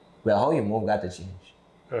to, how you move got to change.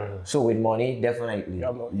 So with money, definitely,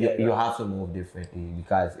 you have to move differently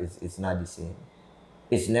because it's not the same.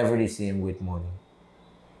 It's never the same with money.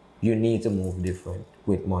 You need to move different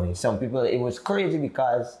with money. Some people, it was crazy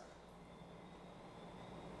because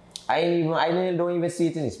I don't even see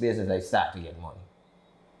it in the space as I start to get money.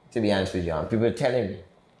 To be honest with you, people telling me,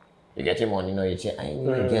 you get your money, you change. I ain't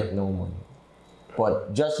even get no money.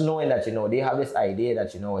 But just knowing that, they have this idea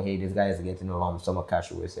that, hey, this guy is getting a lump sum of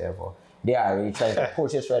cash or whatever. They are really trying to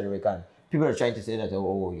push this rhetoric, and people are trying to say that,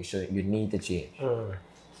 you need to change.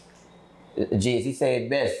 Jay-Z said it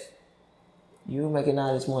best. You making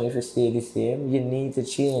all this money if you stay the same, you need to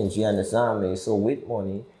change, you understand me? So with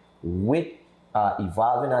money, with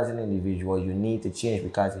evolving as an individual, you need to change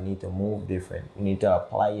because you need to move different. You need to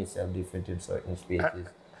apply yourself different in certain spaces.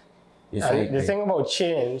 The thing about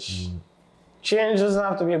change change doesn't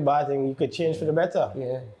have to be a bad thing. You could change for the better.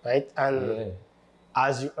 Yeah. Right? And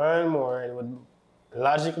as you earn more, it would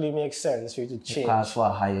logically make sense for you to change. That's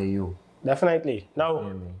what hire you. Definitely.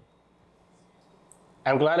 Now,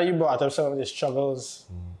 I'm glad that you brought up some of the struggles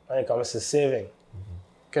when it comes to saving.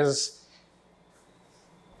 Because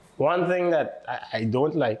one thing that I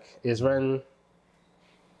don't like is when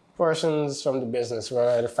persons from the business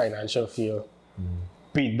or the financial field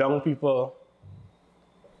beat down people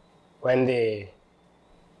when they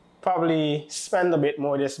probably spend a bit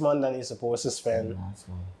more this month than you're supposed to spend.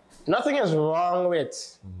 Nothing is wrong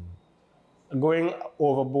with going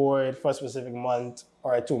overboard for a specific month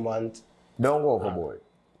or 2 months. Don't go overboard.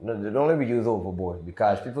 No, don't let me use overboard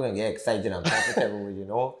because people can get excited and comfortable with, you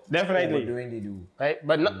know. Definitely. Doing they do. Right?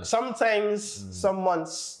 But sometimes, some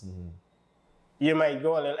months, you might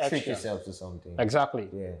go a little extra. Treat yourself to something. Exactly.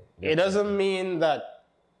 Yeah. It doesn't mean that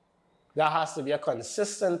has to be a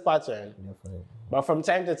consistent pattern. Definitely. But from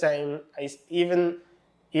time to time, even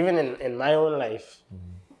in my own life,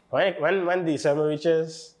 when December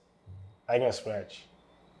reaches, I can splurge.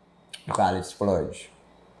 You call it splurge.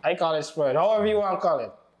 I call it splurge, however you want to call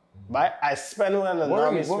it. But I spend more than the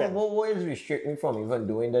normal spend. What is restrict me from even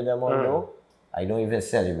doing that amount though? I don't even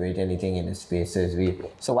celebrate anything in the spaces.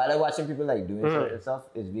 So while I'm watching people like doing certain stuff,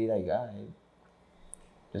 it's be like,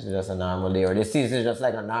 this is just a normal day, or this season is just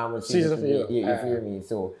like a normal season for you. You feel me?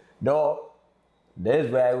 So though, this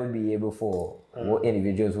is where I would be able for what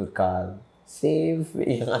individuals would call save.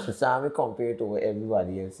 You understand me compared to what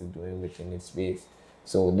everybody else is doing within this space.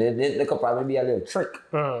 So there could probably be a little trick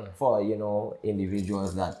for, you know,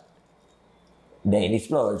 individuals that they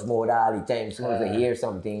splurge more all the time as soon as they hear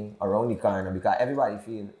something around the corner, because everybody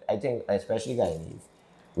feel, I think, especially Guyanese,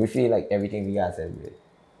 we feel like everything we got celebrate.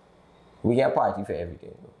 We get a party for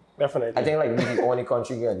everything, bro. Definitely. I think like we're the only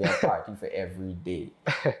country that get a party for every day.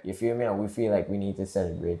 You feel me? And we feel like we need to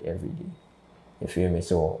celebrate every day. You feel me?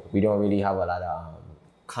 So we don't really have a lot of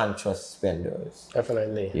conscious spenders.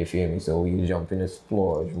 Definitely. You feel me? So we jump in the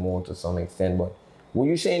splurge more to some extent. But what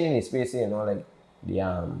you saying in the space, you know, like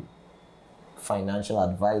the financial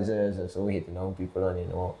advisors are so hitting on people on, you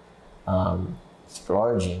know,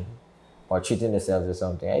 splurging or treating themselves or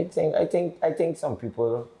something. I think some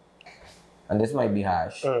people, and this might be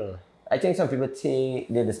harsh, I think some people they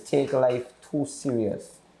just take life too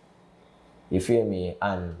serious. You feel me?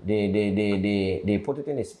 And they put it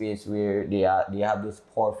in a space where they have this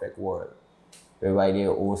perfect world, whereby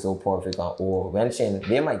they're also perfect and mention.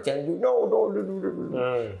 They might tell you, no.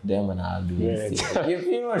 Them and I'll do this. You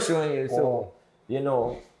feel me? Showing you. So, you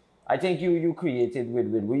know, I think you created with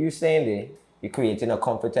what you saying there, you creating a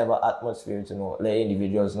comfortable atmosphere to know, let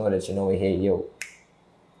individuals know that, you know, hey, yo,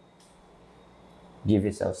 give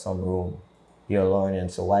yourself some room. You're learning,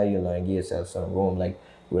 so while you're learning, give yourself some room. Like,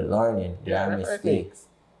 we're learning, there are mistakes.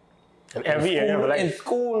 And every year, in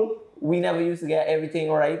school, we never used to get everything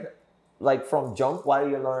right, like from jump while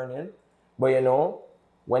you're learning. But you know,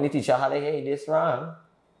 when the teacher had like, hey, this wrong,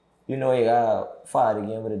 you know, you gotta fight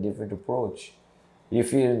again with a different approach. You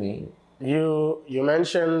feel me? You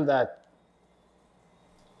mentioned that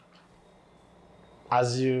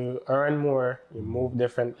as you earn more, you move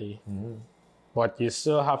differently. But you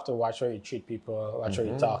still have to watch how you treat people, watch how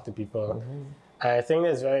you talk to people. And I think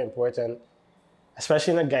that's very important,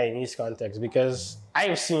 especially in a Guyanese context, because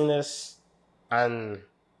I've seen this and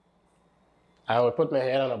I would put my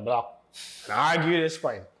head on a block and argue this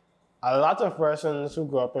point. A lot of persons who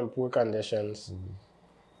grew up in poor conditions,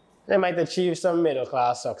 they might achieve some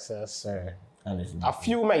middle-class success. A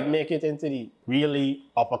few might make it into the really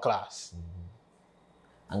upper class.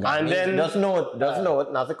 And then just note,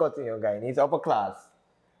 not to cut in your Guyanese upper class.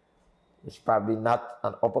 It's probably not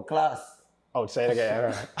an upper class. Outside the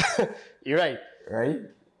Guyana. You're right. Right?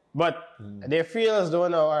 But they feel as though,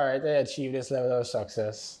 no, all right, I achieved this level of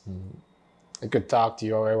success. I could talk to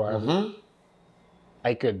you however I want.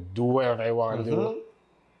 I could do whatever I want to do.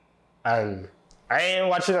 And I ain't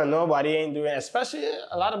watching on nobody ain't doing, especially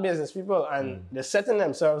a lot of business people, and they're setting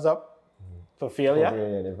themselves up for failure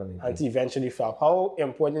and to eventually flop. How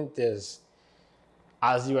important it is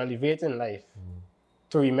as you elevate in life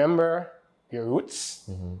to remember your roots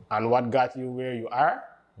and what got you where you are,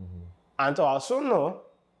 and to also know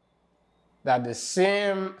that the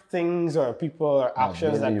same things or people or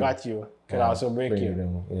actions that got you can also break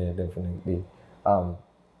you. Yeah, definitely.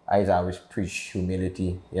 I always preach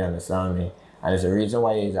humility, you understand me? And there's a reason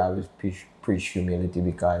why I always preach humility,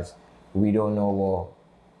 because we don't know what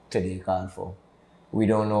today called for. We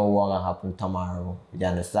don't know what will happen tomorrow, you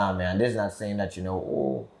understand me? And this is not saying that, you know,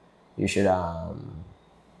 oh, you should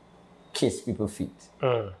kiss people's feet.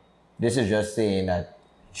 This is just saying that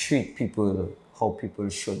treat people how people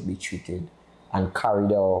should be treated and carry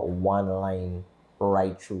the one line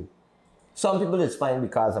right through. Some people it's fine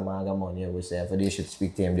because of got money or whatever, they should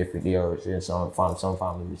speak to him differently or some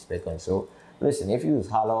family respect and so. Listen, if you use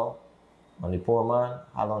hollow on the poor man,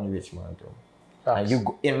 hollow on the rich man too. And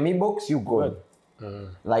you in me books, you good.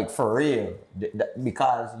 Like for real.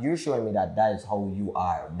 Because you're showing me that is how you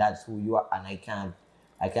are. That's who you are, and I can't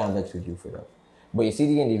vex with you for that. But you see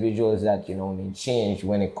the individuals that, change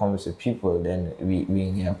when it comes to people, then we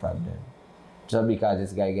ain't get a problem. Just because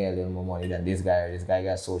this guy get a little more money than this guy, or this guy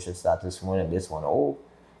got social status more than this one,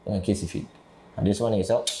 then kiss your feet. And this one is,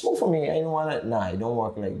 for me, I don't want to, nah, it don't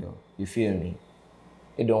work like that. You feel me?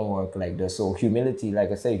 It don't work like that. So humility,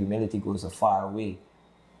 like I said, humility goes a far way.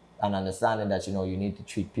 And understanding that, you need to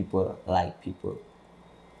treat people like people.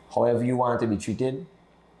 However you want to be treated,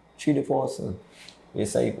 treat the person.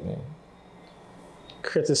 It's like, man.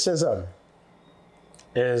 Criticism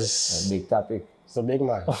is a big topic. It's a big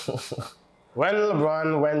man. When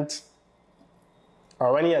LeBron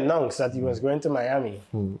when he announced that he was going to Miami,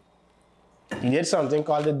 he did something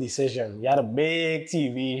called The Decision. He had a big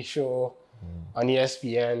TV show on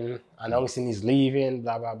ESPN announcing he's leaving,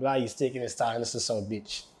 blah, blah, blah. He's taking his talents to South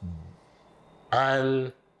Beach.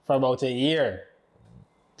 And for about a year,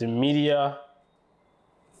 the media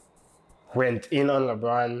went in on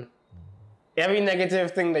LeBron. Every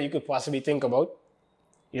negative thing that you could possibly think about,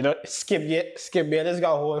 Skip Bayless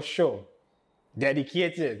got a whole show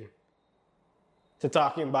dedicated to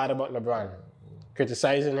talking bad about LeBron,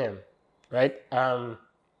 criticizing him, right?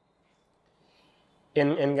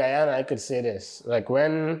 In Guyana, I could say this, like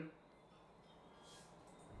when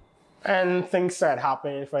things start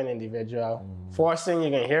happening for an individual, first thing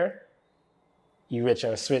you can hear, you rich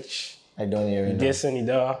and switch. I don't hear it. This and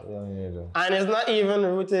that. And it's not even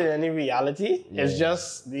rooted in any reality. Yeah. It's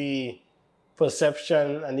just the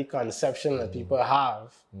perception and the conception that people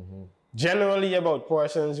have. Generally about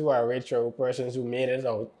persons who are rich or persons who made it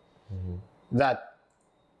out. That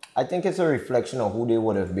I think it's a reflection of who they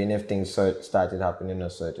would have been if things started happening in a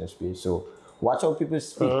certain speed. So watch how people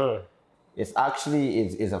speak. It's actually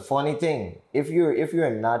it's a funny thing. If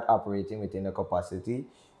you're not operating within a capacity,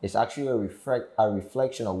 it's actually a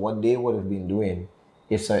reflection of what they would have been doing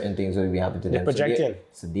if certain things would be happening to them. They're projecting.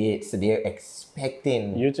 So they're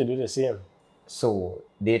expecting you to do the same. So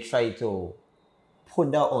they try to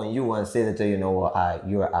put that on you and say that,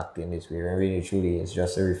 you're acting this way. And really, truly, it's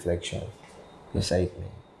just a reflection. It's like, man,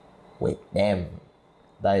 wait, damn,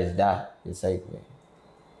 that is that. It's like,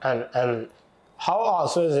 man. And how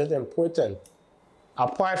also is it important?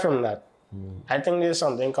 Apart from that, I think there's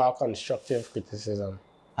something called constructive criticism.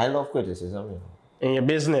 I love criticism, In your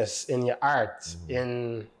business, in your art,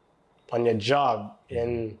 on your job,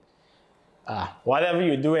 in whatever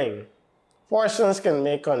you're doing, persons can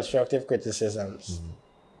make constructive criticisms.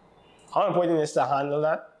 How important is to handle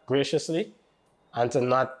that graciously and to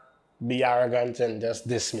not be arrogant and just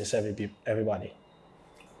dismiss everybody?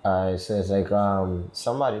 So it's like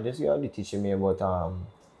somebody, this girl be teaching me about I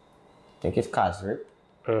think it's Casrip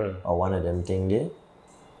or one of them thing there.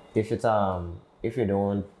 If you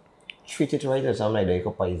don't treat it right or something like that, it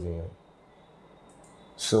could poison you.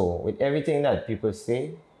 So with everything that people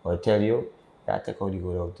say or tell you, that take out the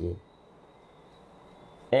good out there.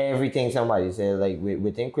 Everything somebody says, like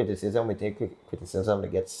within criticism, we take criticism to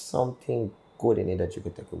get something good in it that you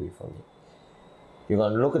could take away from it. You're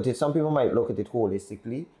gonna look at it, some people might look at it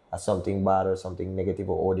holistically as something bad or something negative,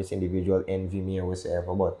 or this individual envy me or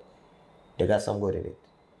whatever, but they got some good in it.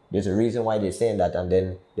 There's a reason why they're saying that, and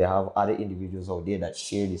then they have other individuals out there that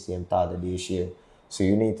share the same thought that they share. So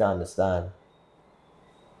you need to understand.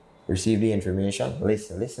 Receive the information.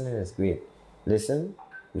 Listening is great. Listen,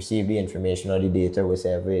 receive the information or the data,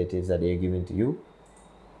 whatever it is that they're giving to you,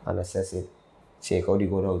 and assess it. Check out the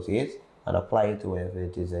good out there and apply it to whatever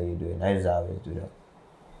it is that you're doing. I just always do that.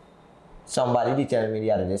 Somebody did tell me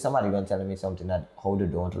the other day, somebody gonna tell me something that how they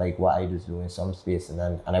don't like what I just do in some space,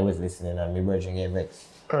 and I was listening and my virgin gave vexed.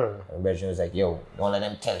 My virgin was like, yo, don't let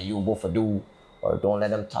them tell you what to do, or don't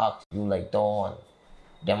let them talk to you like don't.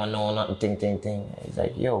 Them I know nothing, thing. He's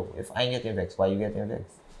like, yo, if I ain't getting vexed, why you getting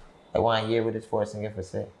vexed? I want to hear what this person get to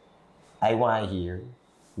say. I want to hear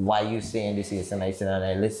why you saying this, and I sit and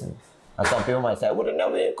I listen. And some people might say, I would have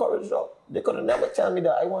never encouraged that. They could have never tell me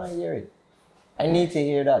that. I want to hear it. I need to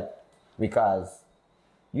hear that. Because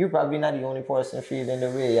you're probably not the only person feeling the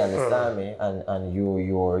way, you understand me? And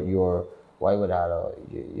you're why would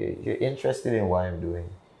you're interested in what I'm doing.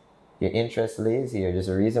 Your interest lays here. There's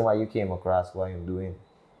a reason why you came across what I'm doing.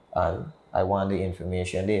 And I want the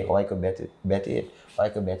information there. How I could bet it. How I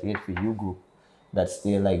could bet it for you group that's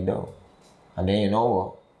still like that. And then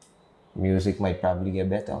music might probably get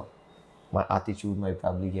better. My attitude might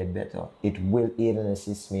probably get better. It will aid and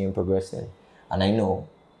assist me in progressing. And I know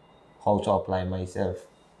how to apply myself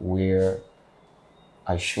where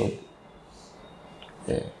I should.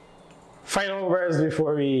 Yeah. Final words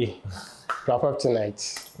before we wrap up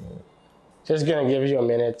tonight. Just gonna give you a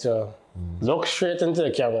minute to look straight into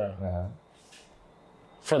the camera.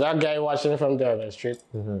 For that guy watching from Durban Street,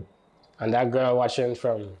 and that girl watching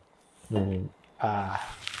from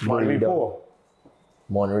Monrepo.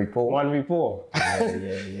 Monrepo.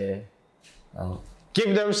 Yeah.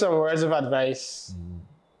 Give them some words of advice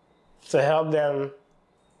to help them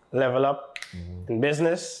level up in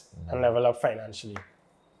business and level up financially.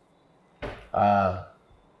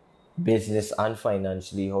 Business and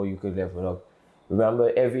financially, how you could level up.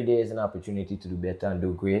 Remember, every day is an opportunity to do better and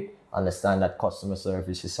do great. Understand that customer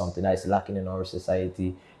service is something that is lacking in our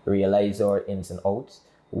society. Realize our ins and outs,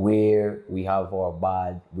 where we have our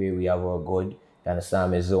bad, where we have our good. You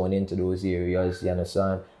understand? Me zone into those areas, you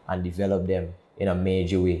understand? And develop them in a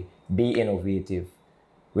major way. Be innovative.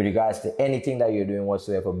 With regards to anything that you're doing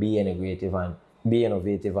whatsoever, be innovative and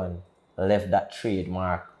left that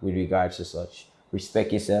trademark with regards to such.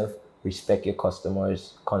 Respect yourself, respect your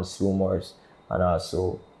customers, consumers, and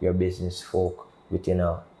also your business folk within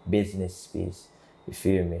a business space. You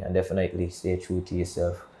feel me? And definitely stay true to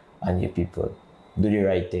yourself and your people. Do the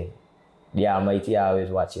right thing. The Almighty always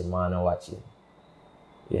watching, man, and watching.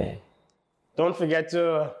 Yeah. Don't forget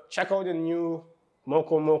to check out the new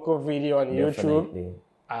Moko video on YouTube.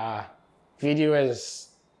 Video is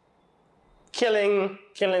killing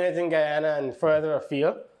it in Guyana and further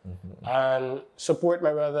afield. And support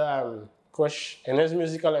my brother Kush in his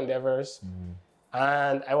musical endeavors.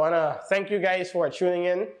 And I want to thank you guys for tuning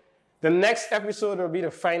in. The next episode will be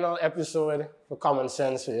the final episode for Common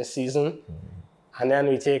Sense for this season. And then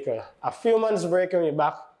we take a few months break and we're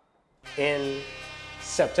back in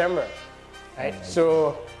September. Right?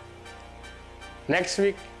 So next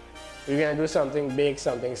week, we're going to do something big,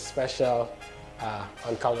 something special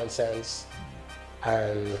on Common Sense.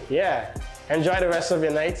 And yeah, enjoy the rest of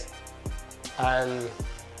your night and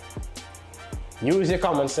use your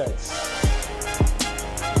common sense.